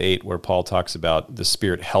Romans 8 where Paul talks about the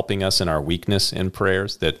Spirit helping us in our weakness in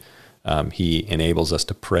prayers, that he enables us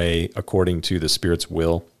to pray according to the Spirit's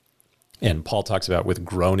will. And Paul talks about with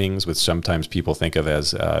groanings, which sometimes people think of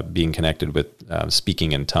as being connected with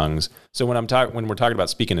speaking in tongues. So when we're talking about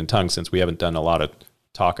speaking in tongues, since we haven't done a lot of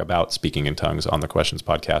talk about speaking in tongues on the Questions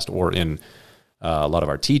podcast or in a lot of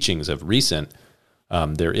our teachings of recent,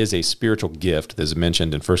 there is a spiritual gift that is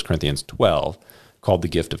mentioned in 1 Corinthians 12 called the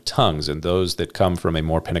gift of tongues. And those that come from a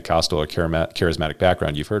more Pentecostal or charismatic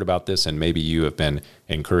background, you've heard about this, and maybe you have been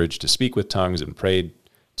encouraged to speak with tongues and prayed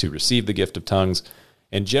to receive the gift of tongues.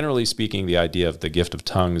 And generally speaking, the idea of the gift of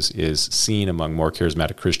tongues is seen among more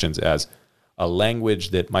charismatic Christians as a language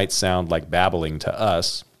that might sound like babbling to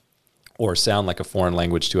us or sound like a foreign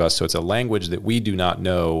language to us. So it's a language that we do not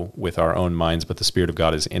know with our own minds, but the Spirit of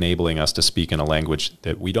God is enabling us to speak in a language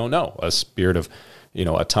that we don't know, a spirit of,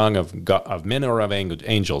 a tongue of God, of men or of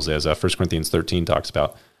angels, as 1 Corinthians 13 talks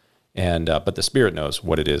about. And but the Spirit knows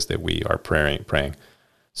what it is that we are praying.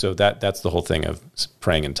 So that's the whole thing of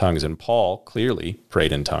praying in tongues. And Paul clearly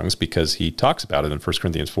prayed in tongues because he talks about it in 1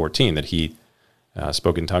 Corinthians 14, that he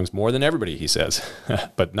spoke in tongues more than everybody, he says,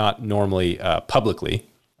 but not normally publicly,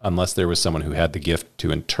 unless there was someone who had the gift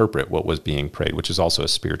to interpret what was being prayed, which is also a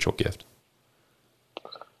spiritual gift.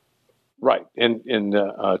 Right. And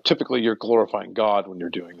typically you're glorifying God when you're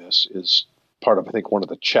doing this is part of, I think, one of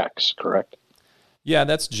the checks, correct? Yeah,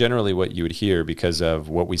 that's generally what you would hear because of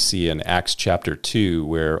what we see in Acts chapter 2,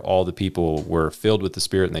 where all the people were filled with the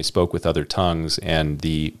Spirit and they spoke with other tongues, and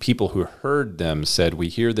the people who heard them said, we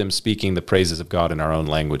hear them speaking the praises of God in our own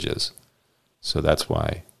languages. So that's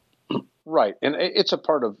why. Right. And it's a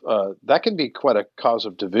part of, that can be quite a cause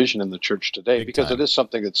of division in the church today. Big because time. It is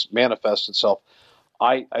something that's manifests itself.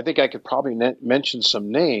 I think I could probably mention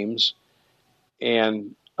some names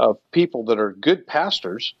and of people that are good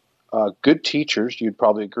pastors, good teachers, you'd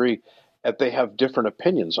probably agree, that they have different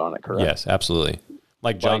opinions on it, correct? Yes, absolutely.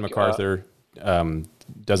 Like John MacArthur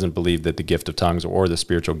doesn't believe that the gift of tongues or the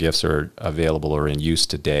spiritual gifts are available or in use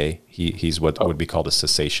today. He's what would be called a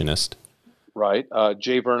cessationist. Right.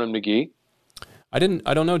 J. Vernon McGee. I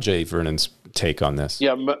don't know J. Vernon's take on this.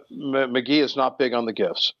 Yeah, McGee is not big on the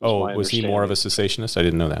gifts. Oh, was he more of a cessationist? I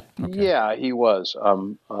didn't know that. Okay. Yeah, he was.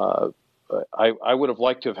 I would have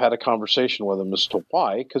liked to have had a conversation with him as to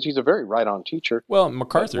why, because he's a very right-on teacher. Well,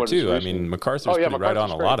 MacArthur too. I mean, MacArthur's pretty right on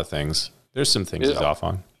a lot of things. There's some things he's off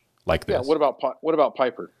on, like this. Yeah. What about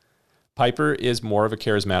Piper? Piper is more of a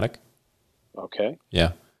charismatic. Okay.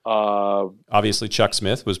 Yeah. Obviously, Chuck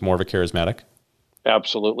Smith was more of a charismatic.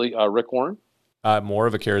 Absolutely. Rick Warren? More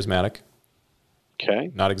of a charismatic.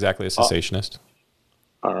 Okay. Not exactly a cessationist.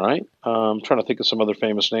 All right. I'm trying to think of some other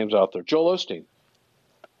famous names out there. Joel Osteen.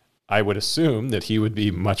 I would assume that he would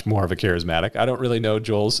be much more of a charismatic. I don't really know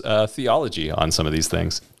Joel's theology on some of these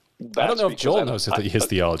things. I don't know if Joel knows his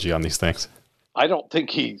theology on these things. I don't think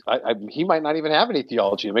he might not even have any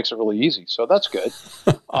theology. It makes it really easy. So that's good.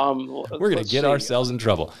 We're going to get ourselves in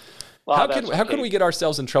trouble. How can we get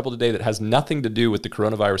ourselves in trouble today that has nothing to do with the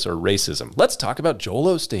coronavirus or racism? Let's talk about Joel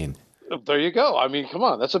Osteen. There you go. I mean, come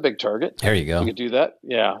on, that's a big target. There you go. You could do that.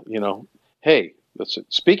 Yeah, Hey,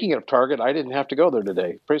 speaking of Target, I didn't have to go there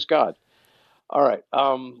today. Praise God. All right.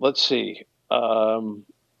 Let's see.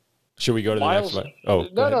 Should we go to Miles, the next one?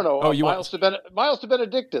 Oh, no. Oh, you Miles to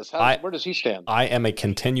Benedictus. Where does he stand? I am a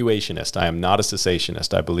continuationist. I am not a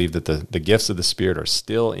cessationist. I believe that the gifts of the Spirit are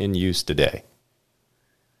still in use today.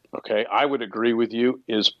 Okay, I would agree with you.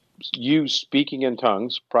 Is you speaking in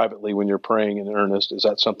tongues privately when you're praying in earnest, is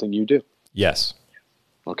that something you do? Yes.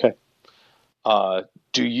 Okay.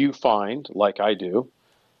 Do you find, like I do,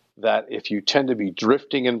 that if you tend to be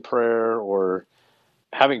drifting in prayer or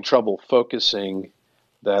having trouble focusing,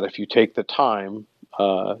 that if you take the time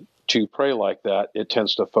to pray like that, it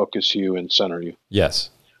tends to focus you and center you? Yes.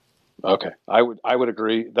 Okay, I would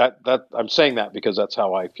agree. That I'm saying that because that's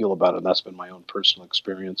how I feel about it, and that's been my own personal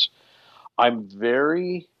experience.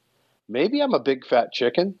 Maybe I'm a big fat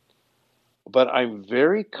chicken, but I'm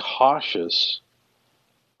very cautious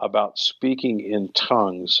about speaking in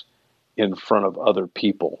tongues in front of other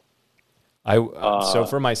people. So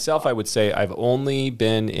for myself, I would say I've only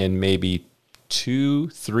been in maybe 2,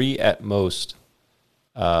 3 at most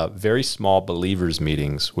very small believers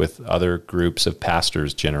meetings with other groups of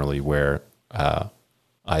pastors generally where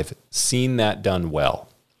I've seen that done well.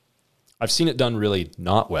 I've seen it done really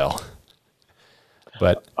not well,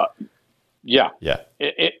 but yeah.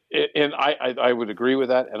 And I would agree with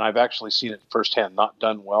that. And I've actually seen it firsthand, not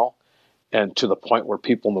done well. And to the point where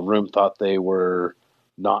people in the room thought they were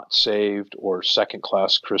not saved or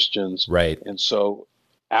second-class Christians. Right. And so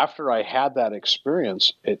after I had that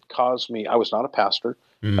experience, it caused me, I was not a pastor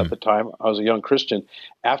at the time. I was a young Christian.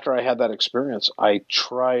 After I had that experience, I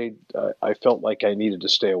felt like I needed to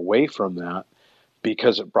stay away from that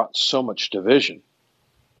because it brought so much division.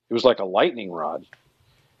 It was like a lightning rod.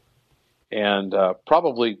 And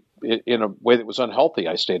probably in a way that was unhealthy,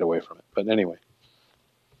 I stayed away from it. But anyway.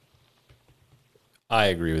 I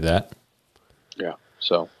agree with that. Yeah.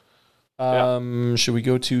 So. Should we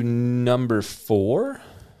go to number 4?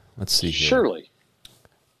 Let's see here. Surely.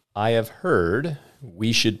 I have heard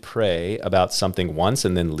we should pray about something once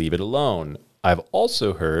and then leave it alone. I've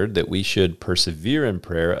also heard that we should persevere in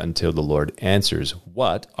prayer until the Lord answers.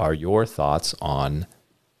 What are your thoughts on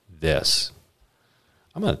this?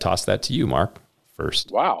 I'm going to toss that to you, Mark,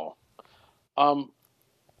 first. Wow.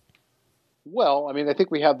 Well, I mean, I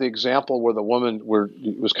think we have the example where the woman, where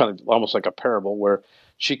it was kind of almost like a parable, where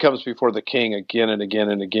she comes before the king again and again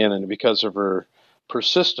and again, and because of her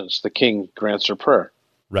persistence, the king grants her prayer.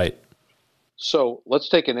 Right. So let's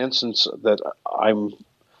take an instance that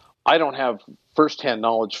I don't have firsthand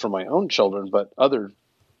knowledge from my own children, but other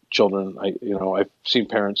children, I've seen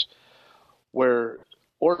parents where,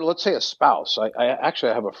 or let's say a spouse. I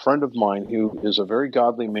actually have a friend of mine who is a very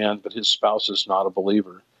godly man, but his spouse is not a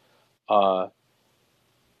believer.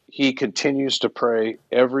 He continues to pray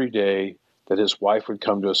every day that his wife would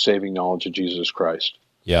come to a saving knowledge of Jesus Christ.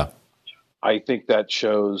 Yeah. I think that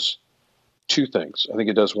shows 2 things. I think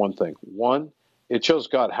it does one thing. One, it shows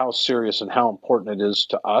God how serious and how important it is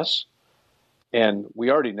to us. And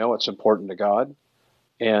we already know it's important to God.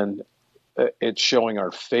 And it's showing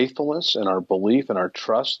our faithfulness and our belief and our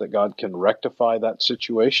trust that God can rectify that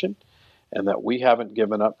situation and that we haven't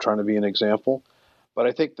given up trying to be an example. But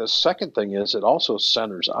I think the second thing is it also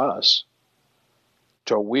centers us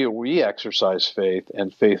to we exercise faith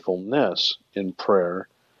and faithfulness in prayer.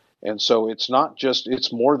 And so it's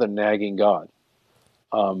more than nagging God.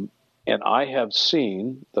 And I have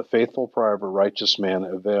seen the faithful prayer of a righteous man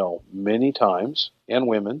avail many times, and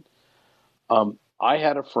women. I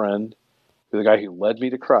had a friend, the guy who led me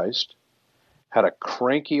to Christ, had a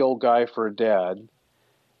cranky old guy for a dad,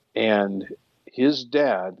 and his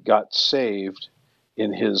dad got saved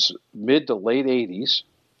in his mid to late 80s.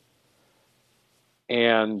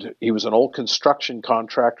 And he was an old construction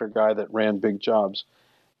contractor guy that ran big jobs.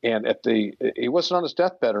 And he wasn't on his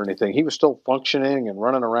deathbed or anything. He was still functioning and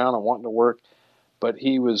running around and wanting to work. But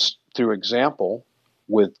he was, through example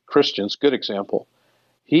with Christians, good example,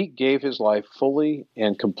 he gave his life fully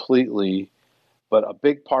and completely. But a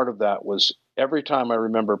big part of that was every time I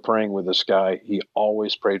remember praying with this guy, he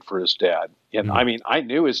always prayed for his dad. And I mean, I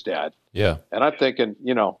knew his dad. Yeah. And I'm thinking,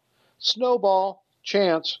 snowball,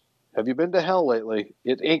 chance. Have you been to hell lately?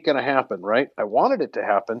 It ain't going to happen, right? I wanted it to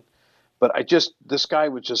happen. But this guy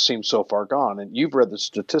would just seem so far gone. And you've read the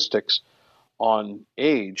statistics on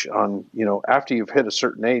age, after you've hit a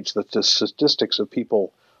certain age, that the statistics of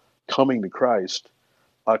people coming to Christ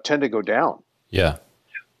tend to go down. Yeah.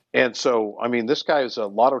 And so, I mean, this guy is a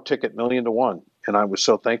lotto ticket 1,000,000 to 1. And I was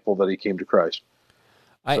so thankful that he came to Christ.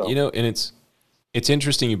 And it's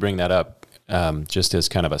interesting you bring that up. just as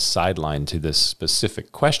kind of a sideline to this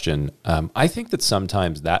specific question, I think that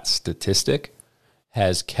sometimes that statistic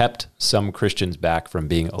has kept some Christians back from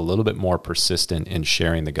being a little bit more persistent in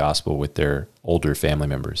sharing the gospel with their older family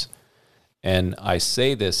members. And I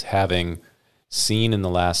say this having seen in the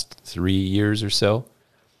last 3 years or so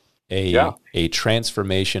a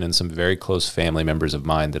transformation in some very close family members of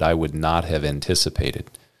mine that I would not have anticipated.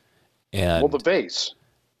 And Well, the vase.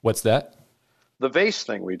 what's that? The vase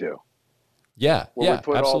thing we do. Yeah, Where we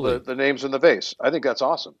put absolutely. all the names in the vase. I think that's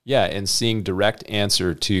awesome. Yeah, and seeing direct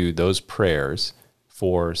answer to those prayers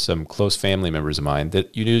for some close family members of mine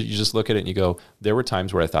that you just look at it and you go, there were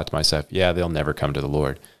times where I thought to myself, yeah, they'll never come to the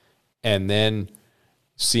Lord. And then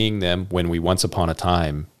seeing them when we once upon a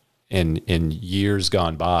time in years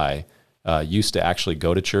gone by used to actually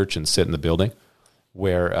go to church and sit in the building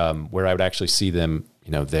where I would actually see them,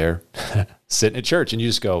 there sitting at church, and you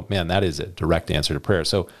just go, man, that is a direct answer to prayer.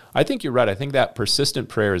 So I think you're right. I think that persistent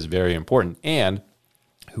prayer is very important. And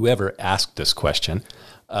whoever asked this question,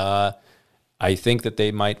 I think that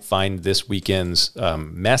they might find this weekend's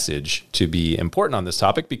message to be important on this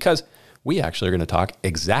topic, because we actually are going to talk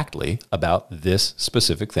exactly about this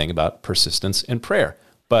specific thing about persistence in prayer.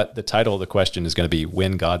 But the title of the question is going to be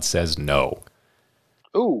When God Says No.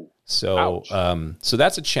 Ooh. So, so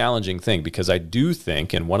that's a challenging thing, because I do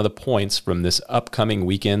think, and one of the points from this upcoming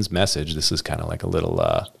weekend's message, this is kind of like a little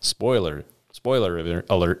spoiler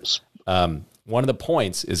alert. One of the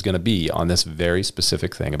points is going to be on this very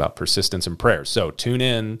specific thing about persistence in prayer. So tune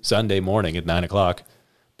in Sunday morning at 9:00,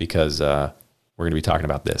 because we're going to be talking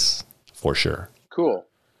about this for sure. Cool.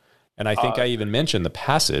 And I think I even mentioned the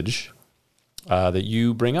passage that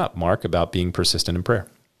you bring up, Mark, about being persistent in prayer.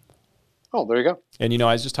 Oh, there you go. And,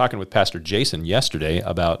 I was just talking with Pastor Jason yesterday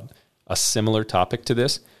about a similar topic to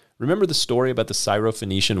this. Remember the story about the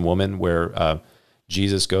Syrophoenician woman where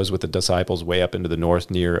Jesus goes with the disciples way up into the north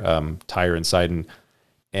near Tyre and Sidon,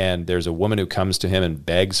 and there's a woman who comes to him and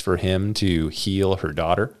begs for him to heal her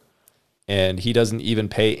daughter, and he doesn't even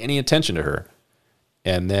pay any attention to her.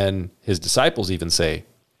 And then his disciples even say,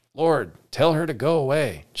 Lord, tell her to go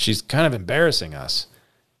away. She's kind of embarrassing us.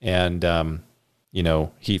 And,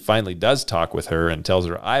 he finally does talk with her and tells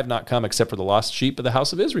her, I have not come except for the lost sheep of the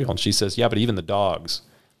house of Israel. And she says, yeah, but even the dogs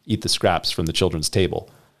eat the scraps from the children's table.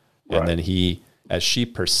 Right. And then as she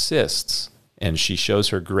persists and she shows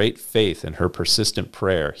her great faith in her persistent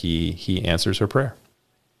prayer, he answers her prayer.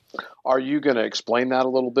 Are you going to explain that a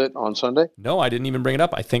little bit on Sunday? No, I didn't even bring it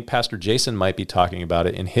up. I think Pastor Jason might be talking about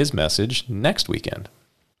it in his message next weekend.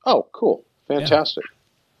 Oh, cool. Fantastic.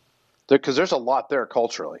 Because there's a lot there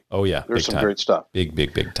culturally. Oh, yeah. There's some great stuff.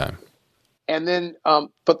 Big time. And then,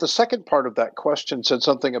 but the second part of that question said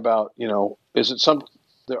something about,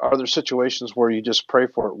 are there situations where you just pray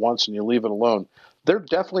for it once and you leave it alone? There are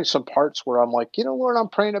definitely some parts where I'm like, Lord, I'm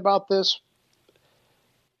praying about this,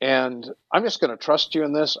 and I'm just going to trust you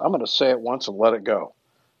in this. I'm going to say it once and let it go.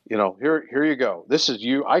 Here you go. This is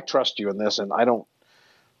you. I trust you in this, and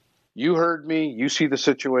you heard me. You see the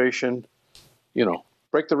situation.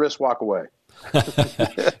 Break the wrist, walk away.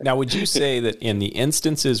 Now, would you say that in the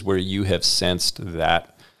instances where you have sensed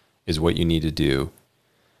that is what you need to do,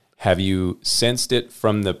 have you sensed it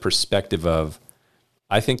from the perspective of,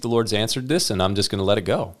 I think the Lord's answered this and I'm just going to let it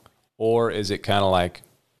go? Or is it kind of like,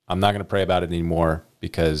 I'm not going to pray about it anymore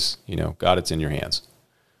because, God, it's in your hands?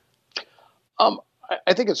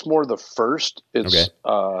 I think it's more the first. It's, okay.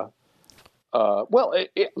 I'm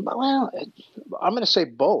going to say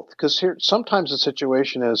both, because here sometimes the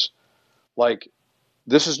situation is like,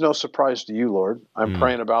 this is no surprise to you, Lord. I'm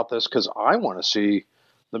praying about this because I want to see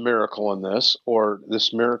the miracle in this, or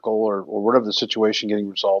this miracle, or whatever the situation getting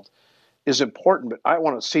resolved is important. But I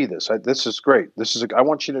want to see this. This is great. I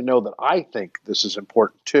want you to know that I think this is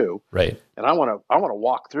important too. Right. And I want to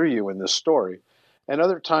walk through you in this story. And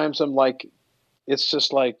other times I'm like, it's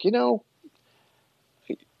just like,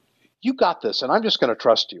 you got this, and I'm just going to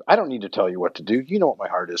trust you. I don't need to tell you what to do. You know what my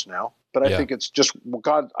heart is now. But I think it's just,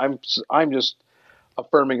 God, I'm just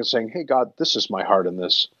affirming and saying, hey, God, this is my heart in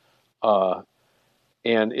this.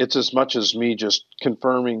 And it's as much as me just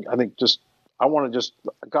confirming. I think I want to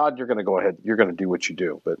God, you're going to go ahead. You're going to do what you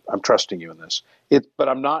do, but I'm trusting you in this. But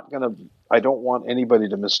I don't want anybody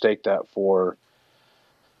to mistake that for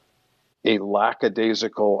a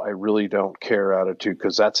lackadaisical, I really don't care attitude,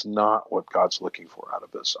 because that's not what God's looking for out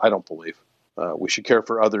of this. I don't believe. We should care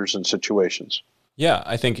for others in situations. Yeah,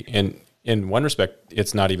 I think in one respect,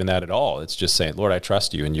 it's not even that at all. It's just saying, Lord, I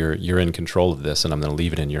trust you, and you're in control of this, and I'm going to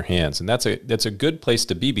leave it in your hands. And that's a good place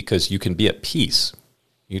to be, because you can be at peace.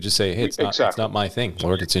 You just say, hey, it's not my thing,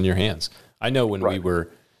 Lord, it's in your hands. I know when we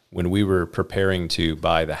were when we were preparing to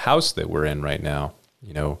buy the house that we're in right now,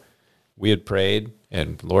 we had prayed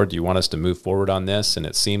and Lord, do you want us to move forward on this? And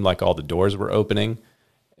it seemed like all the doors were opening.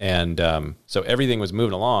 And so everything was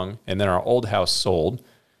moving along. And then our old house sold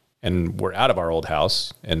and we're out of our old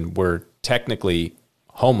house and we're technically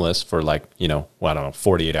homeless for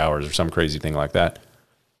 48 hours or some crazy thing like that.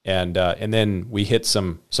 And then we hit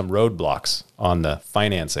some roadblocks on the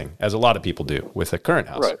financing, as a lot of people do with the current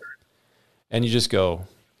house. Right. And you just go,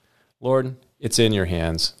 Lord, it's in your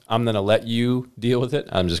hands. I'm going to let you deal with it.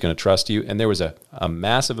 I'm just going to trust you. And there was a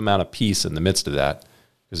massive amount of peace in the midst of that.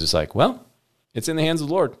 Because it's like, well, it's in the hands of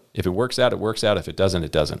the Lord. If it works out, it works out. If it doesn't,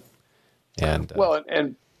 it doesn't. And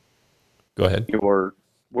and go ahead. You are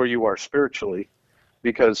where you are spiritually,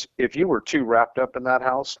 because if you were too wrapped up in that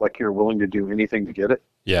house, like you're willing to do anything to get it,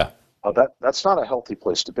 yeah, that's not a healthy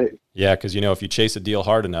place to be. Yeah, because if you chase a deal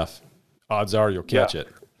hard enough, odds are you'll catch it.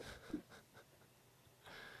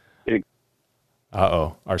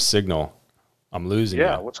 Uh-oh, our signal. I'm losing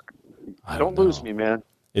you. Don't lose me, man.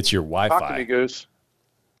 It's your Wi-Fi. Talk to me, Goose.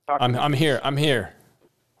 I'm here.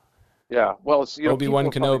 Yeah, well, it's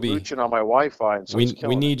Obi-Wan Kenobi mooching on my Wi-Fi. And so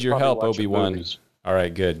we need your help, Obi-Wan. Movies. All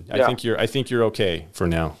right, good. Yeah. I think you're okay for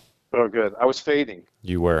now. Oh, good. I was fading.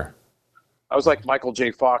 You were. I was like Michael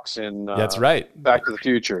J. Fox in That's right. Back to the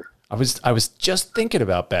Future. I was just thinking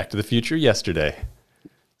about Back to the Future yesterday.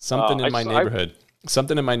 Something in my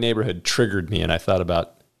neighborhood triggered me, and I thought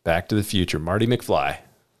about Back to the Future, Marty McFly.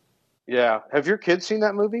 Yeah. Have your kids seen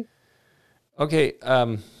that movie? Okay,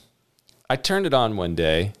 I turned it on one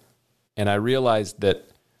day, and I realized that,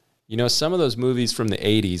 some of those movies from the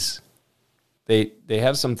 80s, they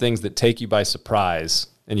have some things that take you by surprise,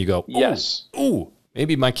 and you go, yes, ooh,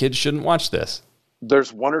 maybe my kids shouldn't watch this.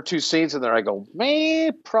 There's one or two scenes in there I go,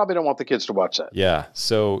 probably don't want the kids to watch that. Yeah,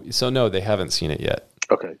 so no, they haven't seen it yet.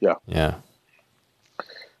 Okay, yeah. Yeah.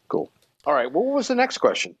 Cool. All right, what was the next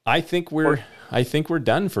question? I think we're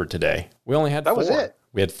done for today. We only had 4. That was it?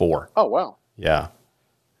 We had 4. Oh, wow. Yeah.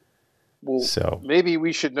 Well, so maybe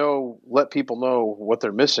we should let people know what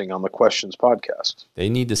they're missing on the Questions podcast. They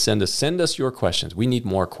need to send us your questions. We need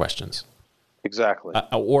more questions. Exactly.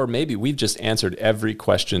 Or maybe we've just answered every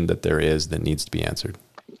question that there is that needs to be answered.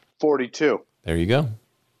 42. There you go.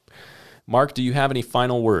 Mark, do you have any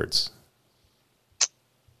final words?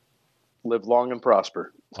 Live long and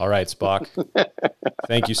prosper. All right, Spock.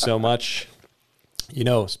 Thank you so much.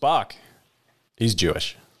 Spock, he's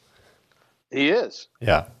Jewish. He is.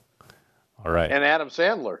 Yeah. All right. And Adam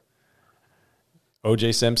Sandler.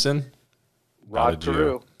 O.J. Simpson. Rod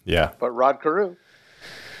Carew. Yeah. But Rod Carew.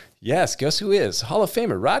 Yes, guess who is? Hall of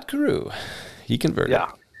Famer Rod Carew. He converted.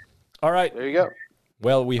 Yeah. All right. There you go.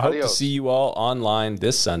 Well, we hope to see you all online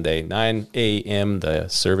this Sunday, 9 a.m. The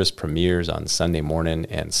service premieres on Sunday morning.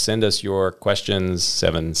 And send us your questions,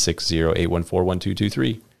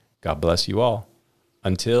 760-814-1223. God bless you all.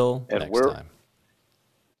 Until next time.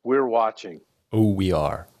 We're watching. Oh, we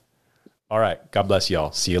are. All right. God bless you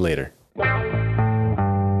all. See you later.